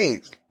 like,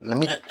 hey, let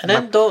me. And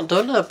then don't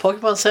the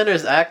Pokemon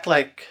centers act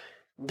like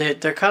they're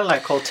kind of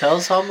like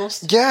hotels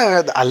almost?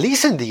 Yeah, at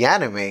least in the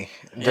anime.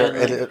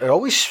 It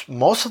always,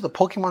 most of the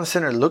Pokemon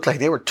Center looked like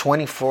they were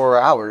 24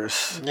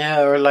 hours.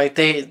 Yeah, or like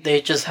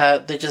they just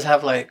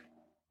have like,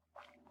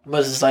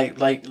 was it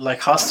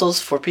like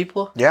hostels for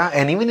people? Yeah,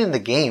 and even in the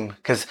game,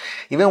 because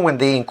even when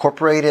they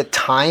incorporated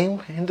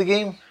time in the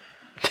game,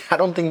 I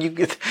don't think you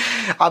could.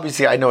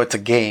 Obviously, I know it's a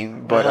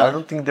game, but I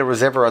don't think there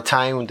was ever a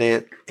time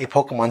that a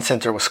Pokemon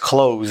Center was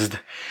closed.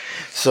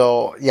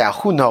 So yeah,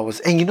 who knows?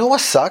 And you know what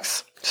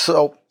sucks?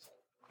 So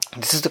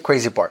this is the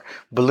crazy part.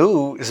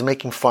 Blue is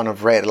making fun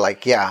of Red,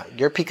 like, yeah,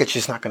 your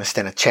Pikachu's not going to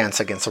stand a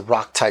chance against a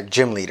Rock type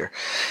gym leader.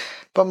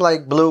 But I'm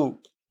like, Blue,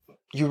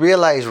 you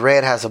realize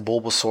Red has a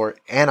Bulbasaur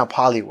and a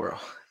Poliwhirl.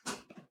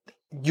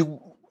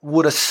 You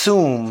would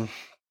assume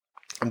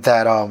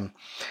that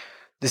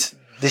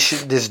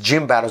this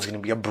gym battle is going to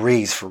be a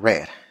breeze for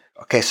Red.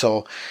 Okay,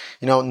 so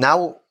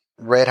now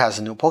Red has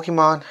a new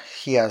Pokemon.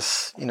 He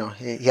has he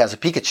has a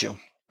Pikachu,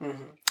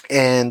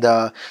 and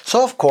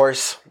so of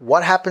course,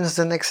 what happens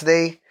the next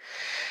day?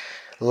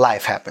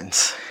 Life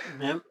happens.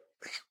 Yep.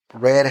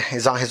 Red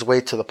is on his way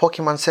to the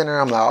Pokemon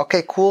Center. I'm like,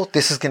 okay, cool.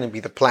 This is going to be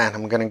the plan.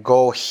 I'm going to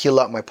go heal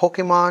up my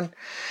Pokemon.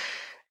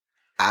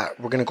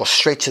 We're going to go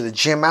straight to the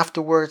gym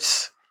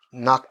afterwards.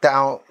 Knock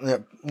down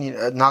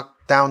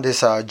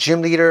this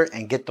gym leader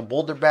and get the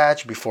Boulder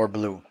Badge before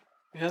Blue.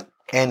 Yep.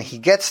 And he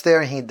gets there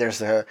and is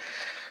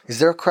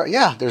there a crowd?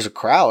 Yeah, there's a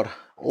crowd.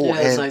 Oh,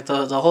 yeah, it's like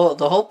the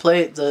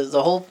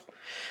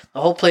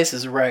whole place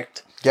is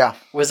wrecked. Yeah,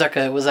 was like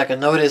a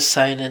notice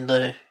sign in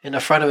the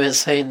front of it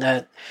saying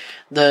that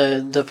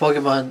the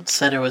Pokemon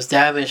Center was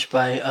damaged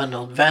by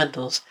unknown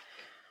vandals.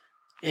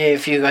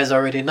 If you guys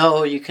already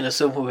know, you can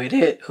assume who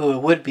it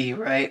would be,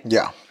 right?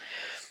 Yeah.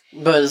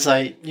 But it's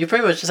like you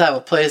pretty much just have a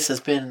place that's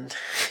been.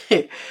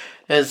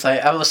 It's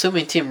like I'm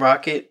assuming Team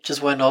Rocket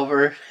just went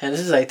over, and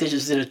this is like they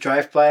just did a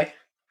drive-by.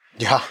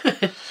 Yeah,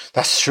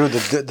 that's true.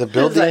 The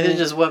building. It's like they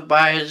just went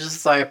by and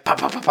just like pop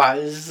pop pop pop.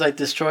 It's just like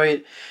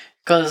destroyed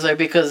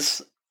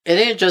because. It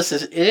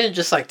didn't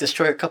just like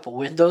destroy a couple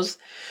windows,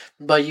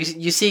 but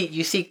you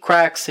see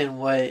cracks in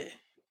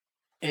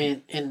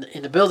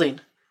the building.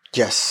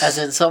 Yes. As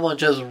in someone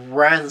just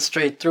ran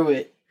straight through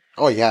it.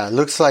 Oh yeah, it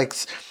looks like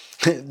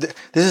this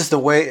is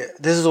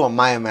what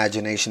my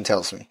imagination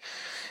tells me.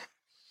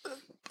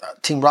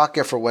 Team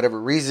Rocket, for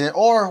whatever reason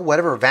or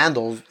whatever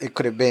vandal it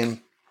could have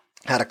been,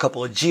 had a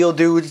couple of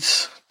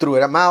Geodudes, threw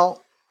them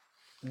out.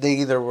 They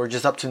either were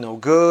just up to no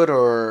good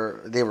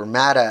or they were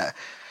mad at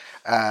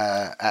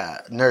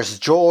Nurse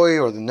Joy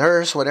or the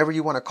nurse, whatever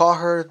you want to call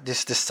her,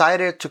 just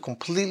decided to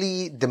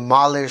completely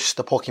demolish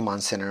the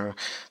Pokemon Center.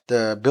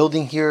 The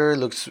building here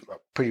looks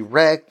pretty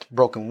wrecked,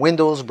 broken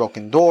windows,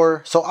 broken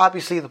door. So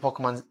obviously the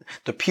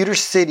Pewter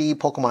City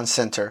Pokemon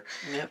Center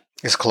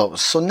is closed.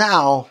 So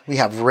now we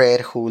have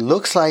Red, who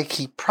looks like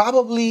he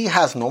probably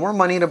has no more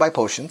money to buy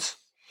potions.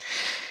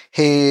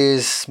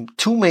 His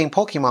two main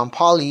Pokemon,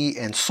 Polly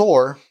and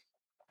Soar,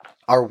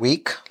 are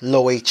weak,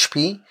 low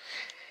HP.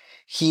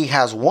 He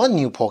has one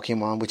new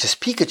Pokemon, which is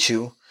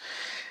Pikachu,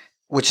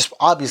 which is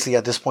obviously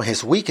at this point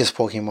his weakest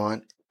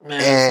Pokemon.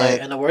 Man,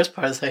 and the worst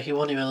part is that he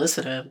won't even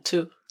listen to him,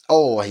 too.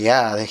 Oh,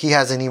 yeah. He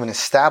hasn't even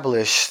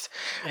established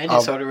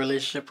any sort of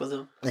relationship with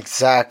him.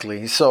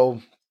 Exactly.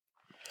 So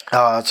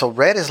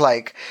Red is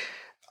like,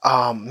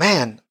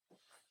 man,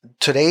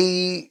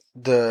 today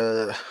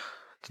the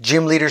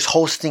gym leader's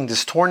hosting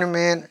this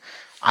tournament.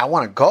 I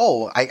want to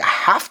go. I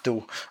have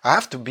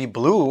to be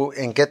Blue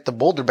and get the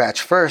Boulder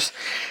Badge first.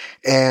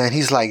 And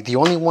he's like, the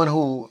only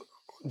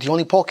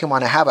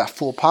Pokemon I have at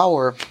full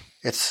power,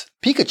 it's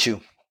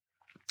Pikachu.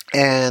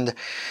 And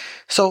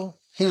so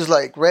he was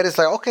like, Red is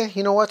like, okay,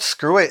 you know what?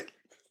 Screw it.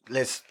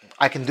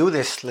 I can do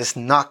this. Let's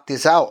knock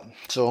this out.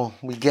 So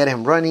we get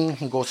him running.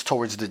 He goes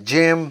towards the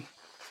gym.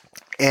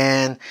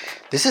 And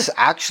this is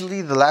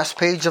actually the last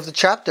page of the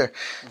chapter.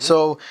 Mm-hmm.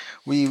 So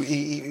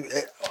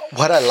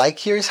what I like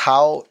here is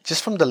how,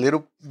 just from the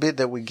little bit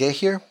that we get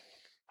here,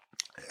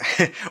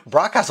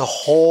 Brock has a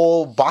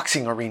whole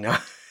boxing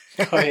arena.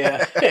 Oh,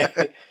 yeah.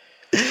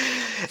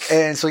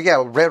 And so,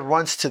 yeah, Red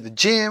runs to the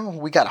gym.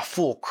 We got a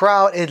full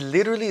crowd. It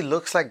literally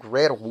looks like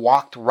Red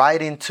walked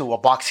right into a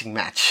boxing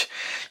match.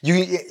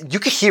 You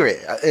could hear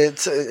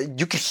it.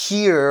 You could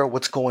hear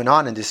what's going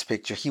on in this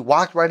picture. He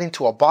walked right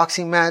into a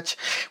boxing match.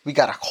 We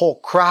got a whole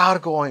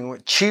crowd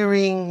going,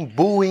 cheering,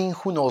 booing,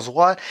 who knows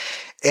what.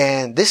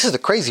 And this is the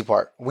crazy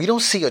part. We don't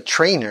see a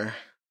trainer,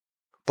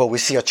 but we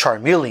see a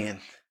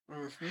Charmeleon.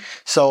 Mm-hmm.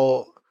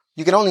 So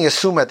you can only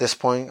assume at this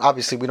point,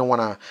 obviously we don't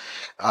want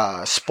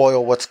to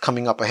spoil what's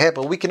coming up ahead,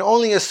 but we can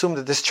only assume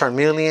that this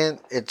Charmeleon,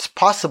 it's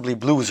possibly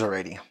Blue's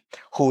already,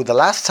 who the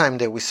last time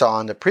that we saw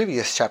in the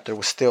previous chapter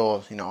was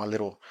still, a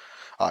little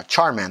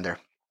Charmander.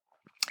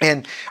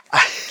 And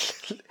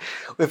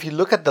if you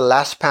look at the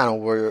last panel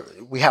where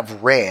we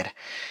have Red,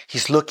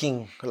 he's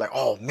looking like,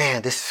 oh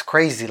man, this is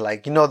crazy.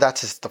 Like,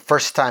 that's the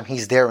first time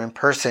he's there in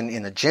person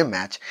in a gym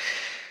match.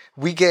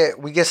 We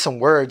get some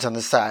words on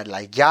the side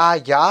like yeah,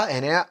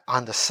 and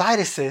on the side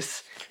it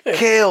says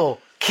kill.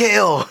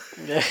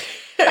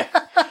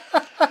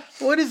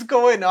 What is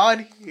going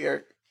on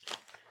here?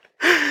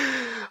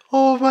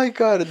 Oh my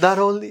God. Not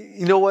only,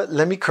 you know what?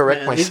 Let me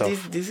correct Man,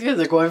 myself. these guys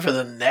are going for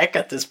the neck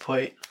at this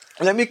point.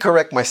 Let me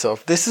correct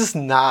myself. This is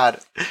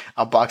not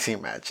a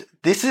boxing match.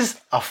 This is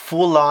a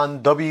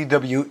full-on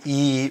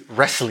WWE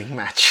wrestling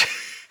match.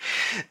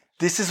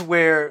 This is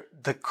where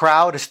the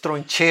crowd is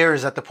throwing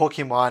chairs at the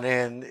Pokemon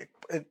and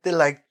they're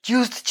like,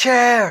 use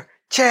the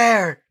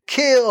chair,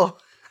 kill.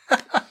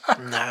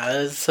 Nah,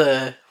 it's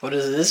what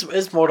is this?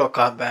 It's Mortal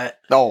Kombat.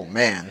 Oh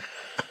man.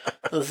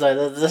 It's like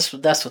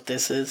that's what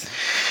this is.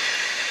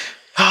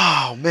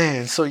 Oh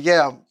man. So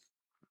yeah,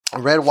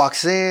 Red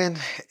walks in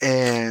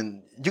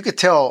and you could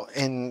tell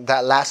in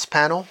that last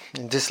panel,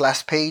 in this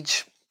last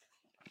page,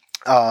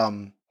 yeah,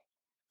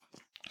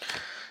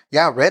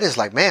 Red is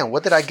like, man,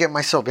 what did I get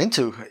myself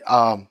into?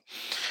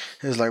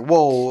 He's like,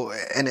 whoa,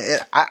 and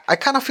I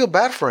kind of feel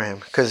bad for him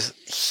because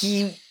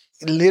he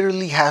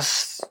literally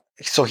has.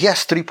 So he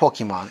has 3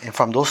 Pokemon, and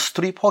from those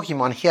 3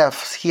 Pokemon,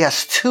 he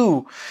has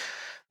 2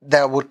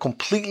 that would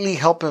completely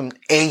help him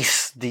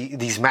ace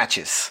these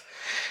matches.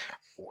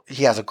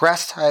 He has a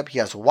grass type, he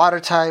has a water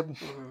type.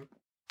 Mm-hmm.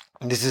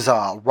 This is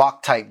a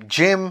rock type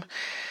gym,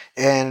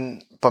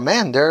 but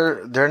man,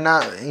 they're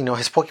not. You know,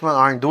 his Pokemon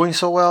aren't doing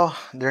so well.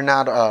 They're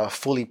not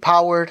fully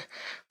powered.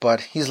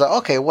 But he's like,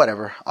 okay,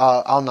 whatever.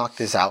 I'll knock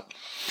this out.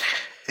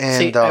 And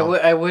see,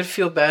 I would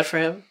feel bad for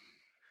him.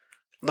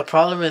 The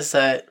problem is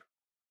that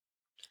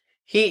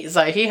he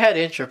had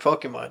injured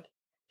Pokemon.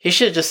 He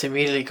should have just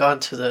immediately gone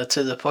to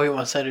the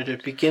Pokemon Center to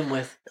begin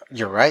with.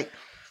 You're right.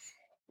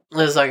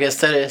 It's like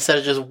instead of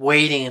just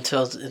waiting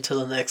until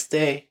the next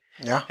day.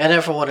 Yeah. And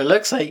then from what it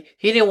looks like,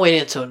 he didn't wait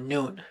until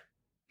noon.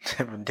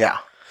 Yeah.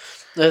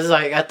 It's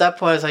like at that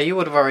point, it's like you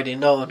would have already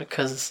known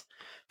because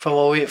from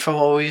what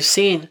we've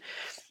seen,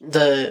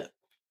 the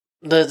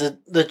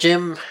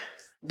gym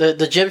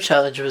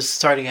challenge was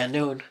starting at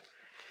noon,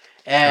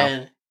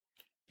 and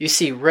you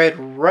see Red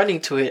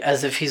running to it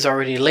as if he's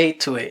already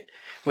late to it,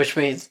 which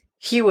means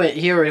he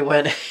already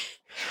went.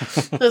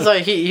 It's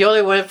like he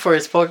only went for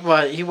his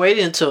Pokemon. He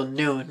waited until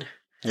noon.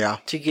 Yeah.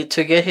 To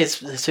get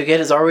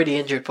his already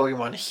injured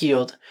Pokemon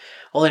healed,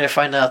 only to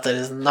find out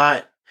that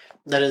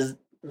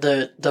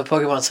the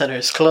Pokemon Center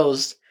is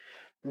closed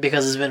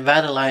because it's been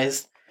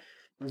vandalized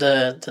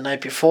the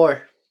night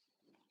before.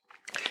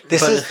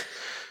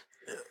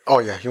 Oh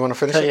yeah, you want to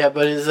finish it? Yeah,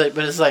 but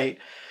it's like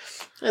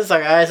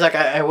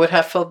I would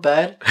have felt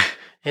bad.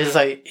 It's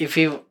like if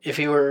he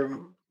were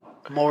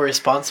more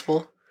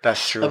responsible.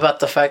 That's true. About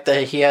the fact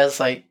that he has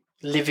like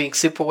living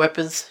super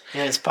weapons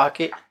in his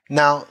pocket.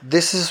 Now,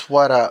 this is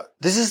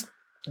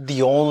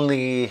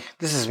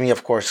me,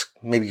 of course,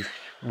 maybe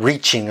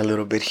reaching a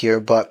little bit here,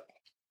 but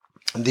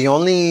the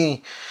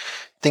only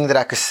thing that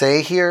I could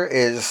say here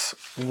is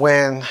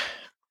when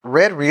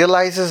Red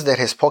realizes that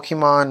his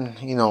Pokemon,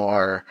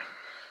 are,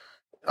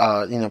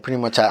 pretty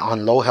much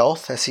on low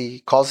health, as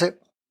he calls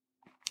it,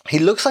 he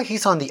looks like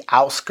he's on the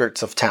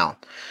outskirts of town.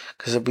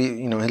 Because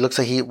he looks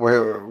like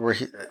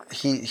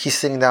he's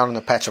sitting down on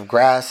a patch of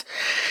grass.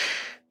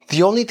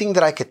 The only thing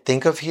that I could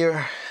think of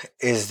here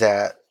is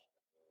that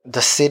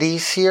the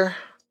cities here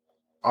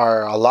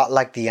are a lot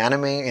like the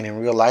anime, and in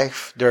real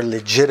life, they're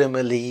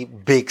legitimately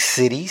big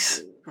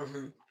cities.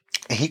 Mm-hmm.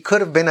 And he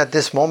could have been at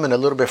this moment a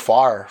little bit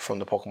far from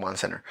the Pokemon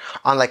Center,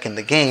 unlike in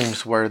the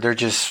games where they're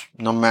just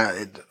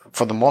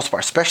for the most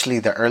part, especially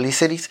the early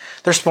cities,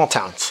 they're small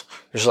towns.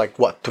 There's like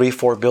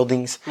 3-4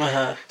 buildings.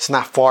 Uh-huh. It's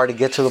not far to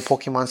get to the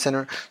Pokemon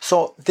Center.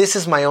 So this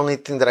is my only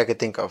thing that I could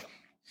think of.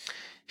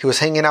 He was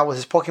hanging out with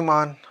his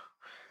Pokemon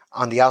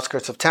on the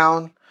outskirts of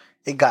town.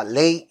 It got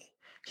late.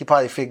 He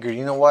probably figured,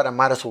 you know what, I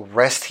might as well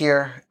rest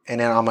here, and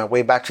then on my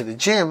way back to the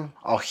gym,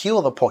 I'll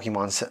heal my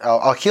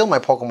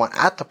Pokemon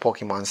at the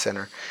Pokemon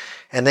Center,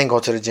 and then go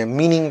to the gym.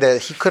 Meaning that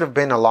he could have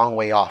been a long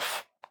way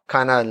off,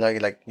 kind of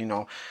like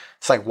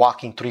it's like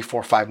walking 3,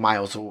 4, 5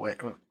 miles away.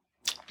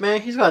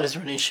 Man, he's got his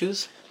running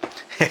shoes.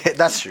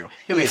 That's true.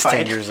 He's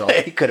 10 years old.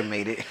 He could have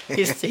made it.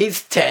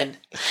 he's 10.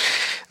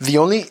 The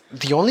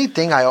only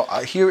thing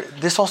I hear,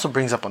 this also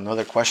brings up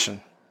another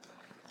question.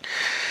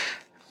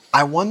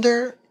 I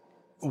wonder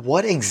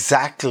what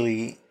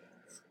exactly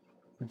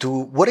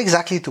do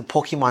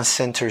Pokemon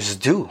centers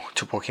do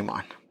to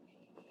Pokemon?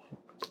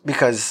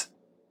 Because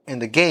in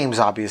the games,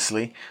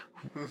 obviously,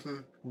 mm-hmm.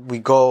 we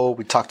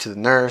talk to the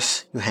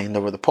nurse, you hand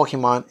over the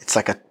Pokemon. It's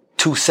like a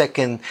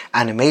 2-second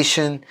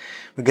animation.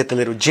 We get the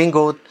little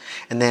jingle,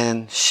 and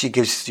then she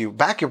gives you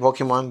back your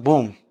Pokemon.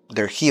 Boom,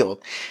 they're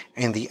healed.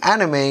 In the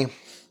anime,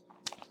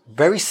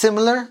 very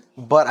similar,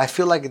 but I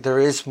feel like there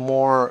is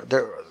more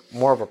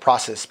of a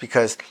process,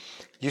 because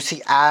you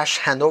see Ash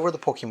hand over the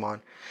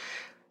Pokemon.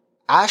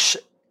 Ash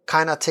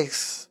kind of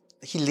leaves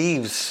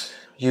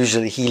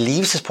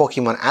his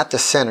Pokemon at the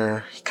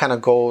center. He kind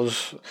of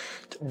goes,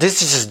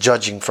 this is just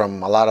judging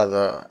from a lot of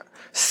the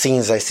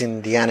scenes I've seen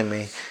in the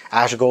anime.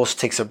 Ash goes,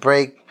 takes a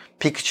break.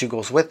 Pikachu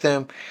goes with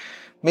him.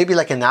 Maybe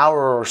like an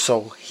hour or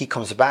so, he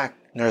comes back.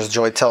 Nurse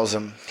Joy tells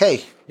him,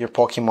 hey, your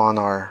Pokemon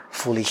are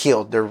fully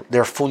healed.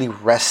 They're fully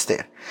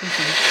rested.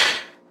 Mm-hmm.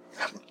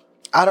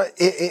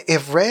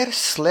 If Red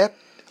slept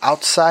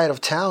outside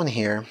of town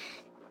here,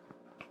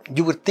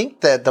 you would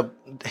think that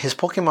his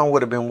Pokemon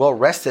would have been well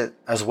rested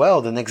as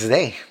well the next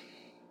day.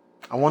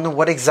 I wonder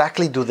what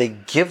exactly do they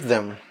give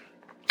them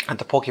at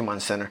the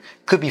Pokemon Center.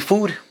 Could be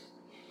food.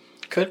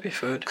 Could be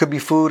food. Could be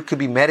food. Could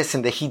be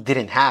medicine that he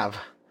didn't have.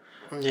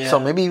 Yeah. So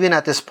maybe even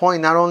at this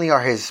point, not only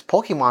are his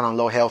Pokemon on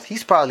low health,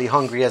 he's probably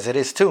hungry as it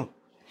is too.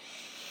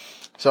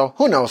 So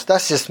who knows?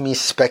 That's just me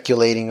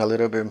speculating a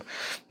little bit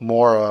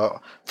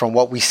more from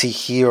what we see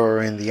here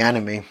or in the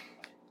anime.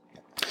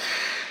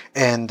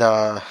 And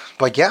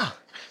but yeah,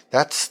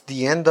 that's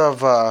the end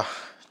of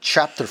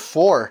chapter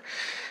 4.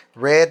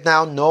 Red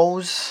now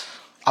knows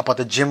about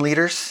the gym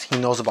leaders. He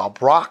knows about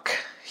Brock.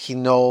 He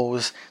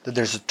knows that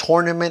there's a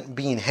tournament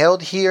being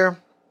held here.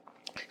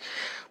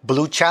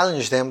 Blue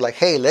challenged them like,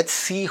 hey, let's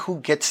see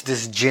who gets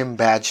this gym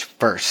badge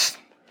first.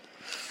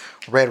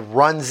 Red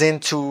runs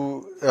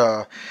into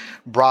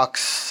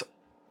Brock's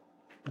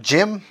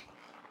gym.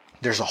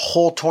 There's a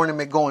whole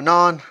tournament going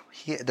on.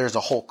 There's a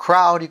whole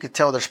crowd. You could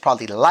tell there's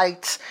probably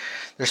lights.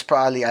 There's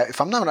probably,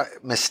 if I'm not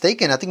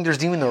mistaken, I think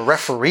there's even a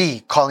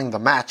referee calling the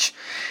match.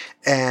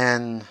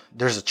 And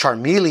there's a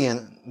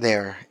Charmeleon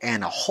there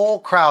and a whole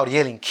crowd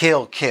yelling,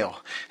 kill, kill.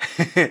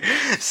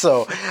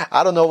 So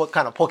I don't know what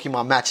kind of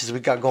Pokemon matches we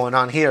got going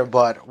on here,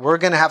 but we're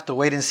going to have to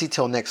wait and see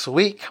till next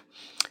week.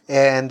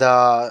 And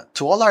to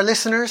all our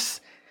listeners,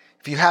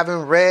 if you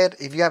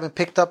haven't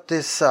picked up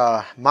this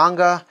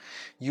manga,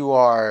 you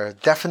are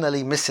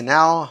definitely missing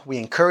out. We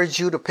encourage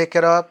you to pick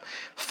it up,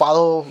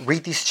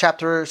 read these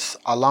chapters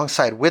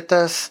alongside with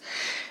us.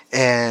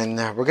 And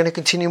we're going to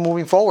continue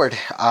moving forward.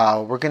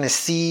 We're going to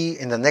see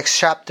in the next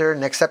chapter,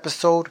 next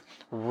episode,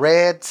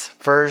 Red's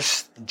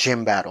first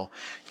gym battle.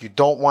 You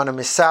don't want to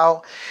miss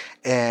out.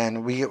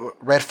 And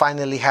Red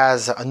finally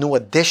has a new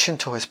addition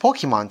to his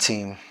Pokemon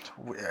team,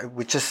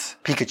 which is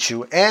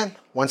Pikachu. And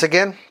once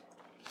again,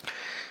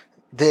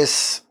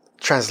 this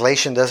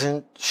translation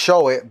doesn't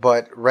show it,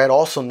 but Red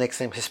also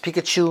nicknamed his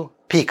Pikachu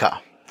Pika.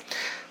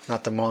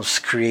 Not the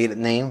most creative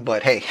name,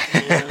 but hey.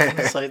 Yeah,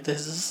 it's like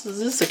this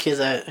is a kid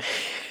that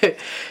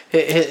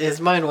his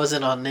mind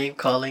wasn't on name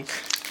calling.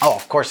 Oh,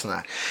 of course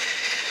not.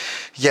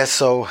 Yes,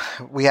 so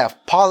we have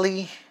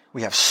Polly,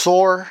 we have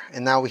Soar,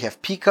 and now we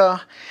have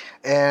Pika.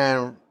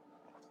 And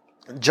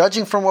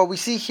judging from what we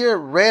see here,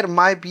 Red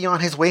might be on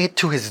his way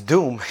to his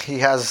doom. He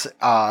has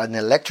an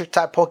electric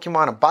type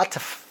Pokemon about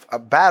to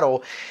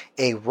battle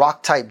a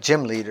rock type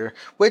gym leader,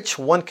 which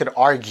one could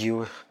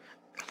argue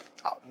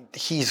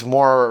he's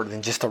more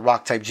than just a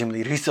rock type gym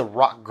leader. He's a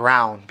rock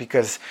ground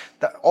because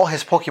all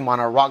his Pokemon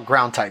are rock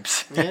ground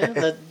types. Yeah,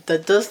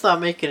 that does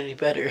not make it any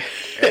better.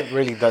 It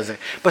really doesn't.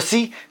 But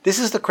see, this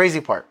is the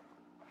crazy part.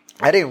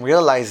 I didn't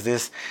realize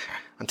this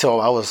until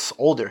I was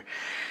older.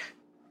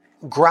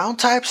 Ground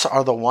types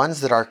are the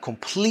ones that are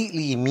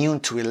completely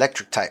immune to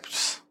electric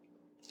types,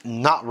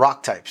 not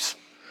rock types.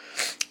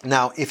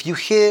 Now, if you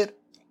hit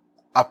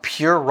a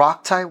pure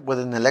rock type with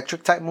an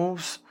electric type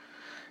moves,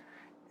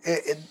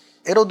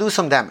 it'll do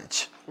some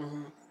damage.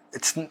 Mm-hmm.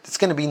 It's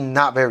going to be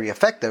not very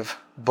effective,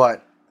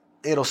 but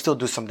it'll still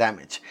do some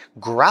damage.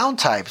 Ground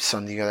types,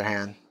 on the other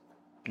hand,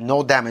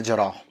 no damage at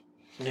all.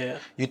 Yeah.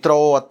 You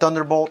throw a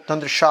Thunderbolt,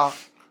 Thundershock,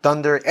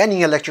 Thunder,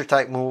 any electric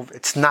type move,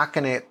 it's not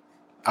going to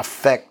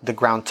affect the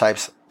ground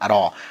types at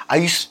all. I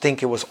used to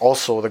think it was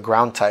also the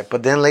ground type,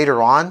 but then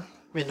later on... You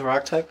mean the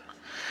rock type?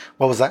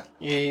 What was that?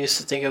 You used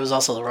to think it was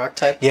also the rock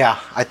type? Yeah,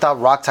 I thought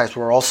rock types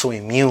were also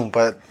immune,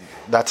 but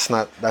that's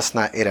not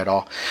it at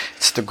all.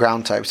 It's the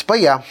ground types. But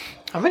yeah.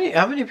 How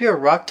many pure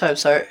rock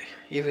types are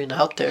even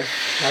out there,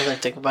 now that I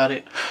think about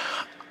it?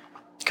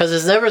 Because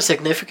it's never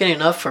significant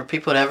enough for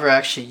people to ever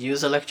actually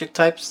use electric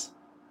types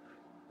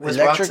with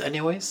rocks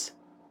anyways.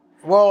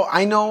 Well,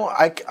 I know,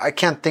 I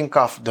can't think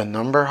of the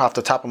number off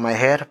the top of my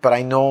head, but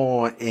I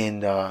know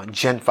in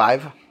Gen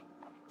 5,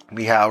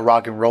 we have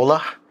Rock and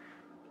Rolla.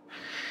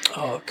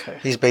 Oh, okay.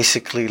 He's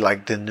basically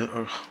like the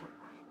new,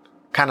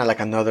 kind of like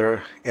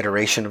another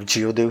iteration of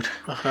Geodude.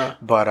 Uh-huh.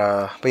 But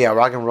yeah,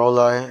 Rock and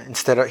Rolla,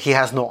 he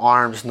has no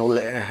arms,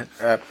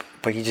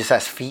 but he just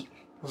has feet.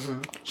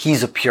 Mm-hmm.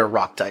 He's a pure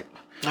rock type.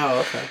 Oh,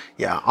 okay.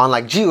 Yeah,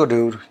 unlike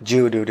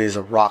Geodude is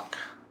a rock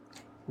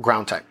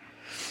ground type.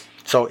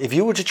 So if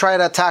you were to try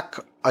to attack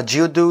a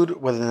Geodude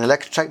with an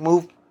electric type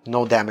move,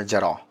 no damage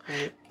at all.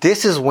 Mm-hmm.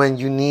 This is when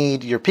you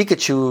need your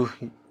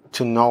Pikachu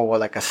to know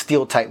like a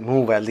steel type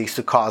move at least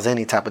to cause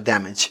any type of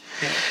damage.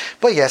 Yeah.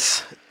 But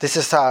yes, this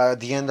is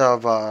the end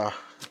of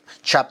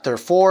chapter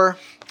 4.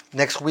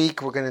 Next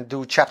week we're going to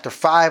do chapter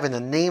 5, and the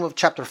name of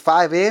chapter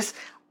 5 is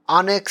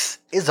Onyx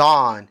is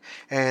On.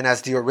 And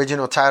as the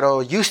original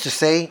title used to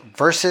say,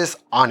 versus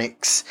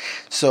Onyx.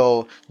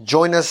 So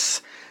join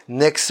us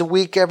next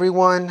week,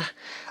 everyone.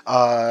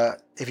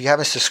 If you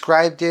haven't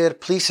subscribed yet,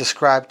 please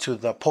subscribe to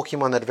the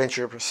Pokemon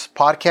Adventures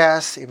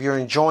podcast. If you're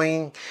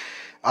enjoying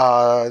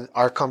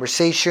our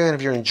conversation,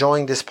 if you're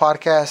enjoying this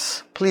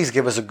podcast, please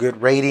give us a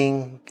good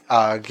rating.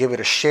 Give it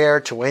a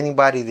share to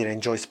anybody that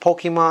enjoys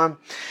Pokemon.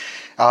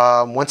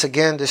 Once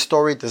again, this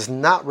story does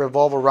not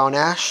revolve around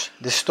Ash.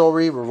 This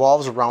story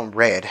revolves around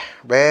Red.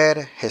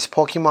 Red, his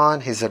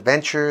Pokemon, his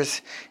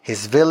adventures,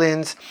 his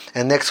villains.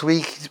 And next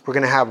week, we're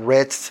going to have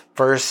Red's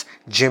first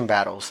gym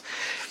battles.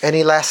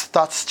 Any last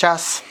thoughts,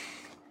 Chas?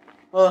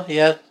 Well,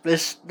 yeah,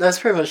 that's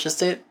pretty much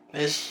just it.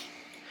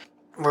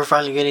 We're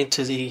finally getting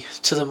to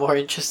the more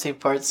interesting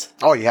parts.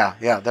 Oh, yeah,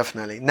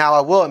 definitely. Now,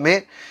 I will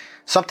admit,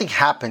 something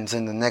happens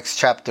in the next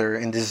chapter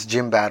in this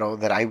gym battle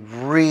that I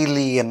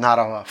really am not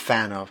a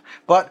fan of.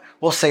 But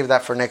we'll save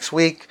that for next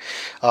week.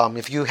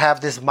 If you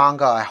have this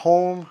manga at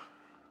home,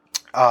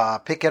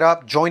 pick it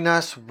up, join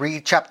us,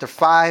 read chapter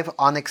 5,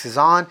 Onyx is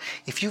on.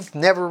 If you've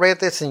never read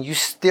this and you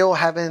still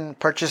haven't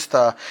purchased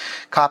a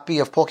copy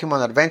of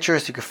Pokemon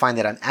Adventures, you can find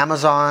it on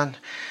Amazon.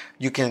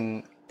 You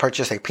can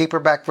purchase a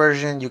paperback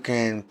version. You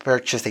can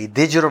purchase a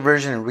digital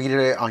version and read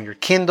it on your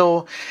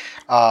Kindle.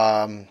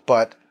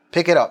 But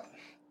pick it up.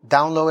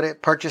 Download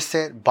it, purchase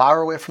it,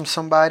 borrow it from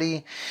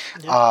somebody.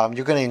 Yeah.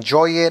 You're going to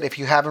enjoy it. If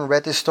you haven't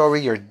read this story,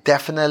 you're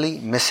definitely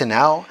missing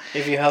out.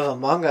 If you have a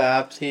manga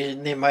app,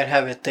 they might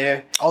have it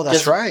there. Oh,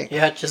 that's right.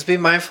 Yeah, just be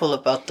mindful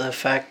about the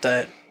fact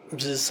that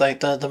just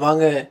like the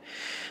manga,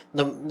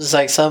 it's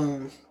like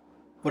some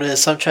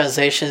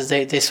translations,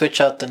 they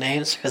switch out the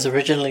names because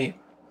originally...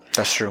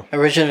 That's true.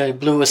 Originally,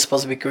 blue was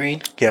supposed to be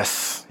green.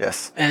 Yes.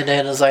 And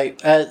then it's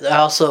like,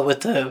 also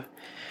with the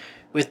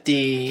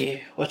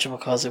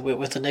whatchamacallit,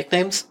 with the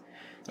nicknames.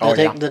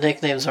 The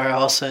nicknames are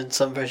also in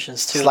some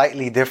versions too.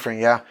 Slightly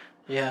different, yeah.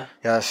 Yeah.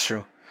 Yeah, that's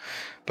true.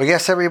 But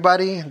yes,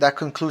 everybody, that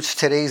concludes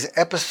today's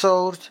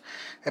episode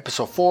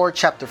 4,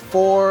 chapter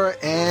 4.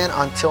 And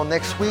until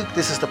next week,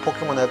 this is the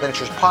Pokemon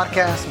Adventures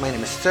Podcast. My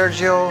name is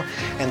Sergio,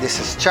 and this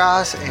is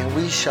Chas, and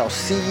we shall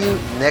see you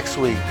next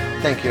week.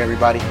 Thank you,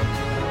 everybody.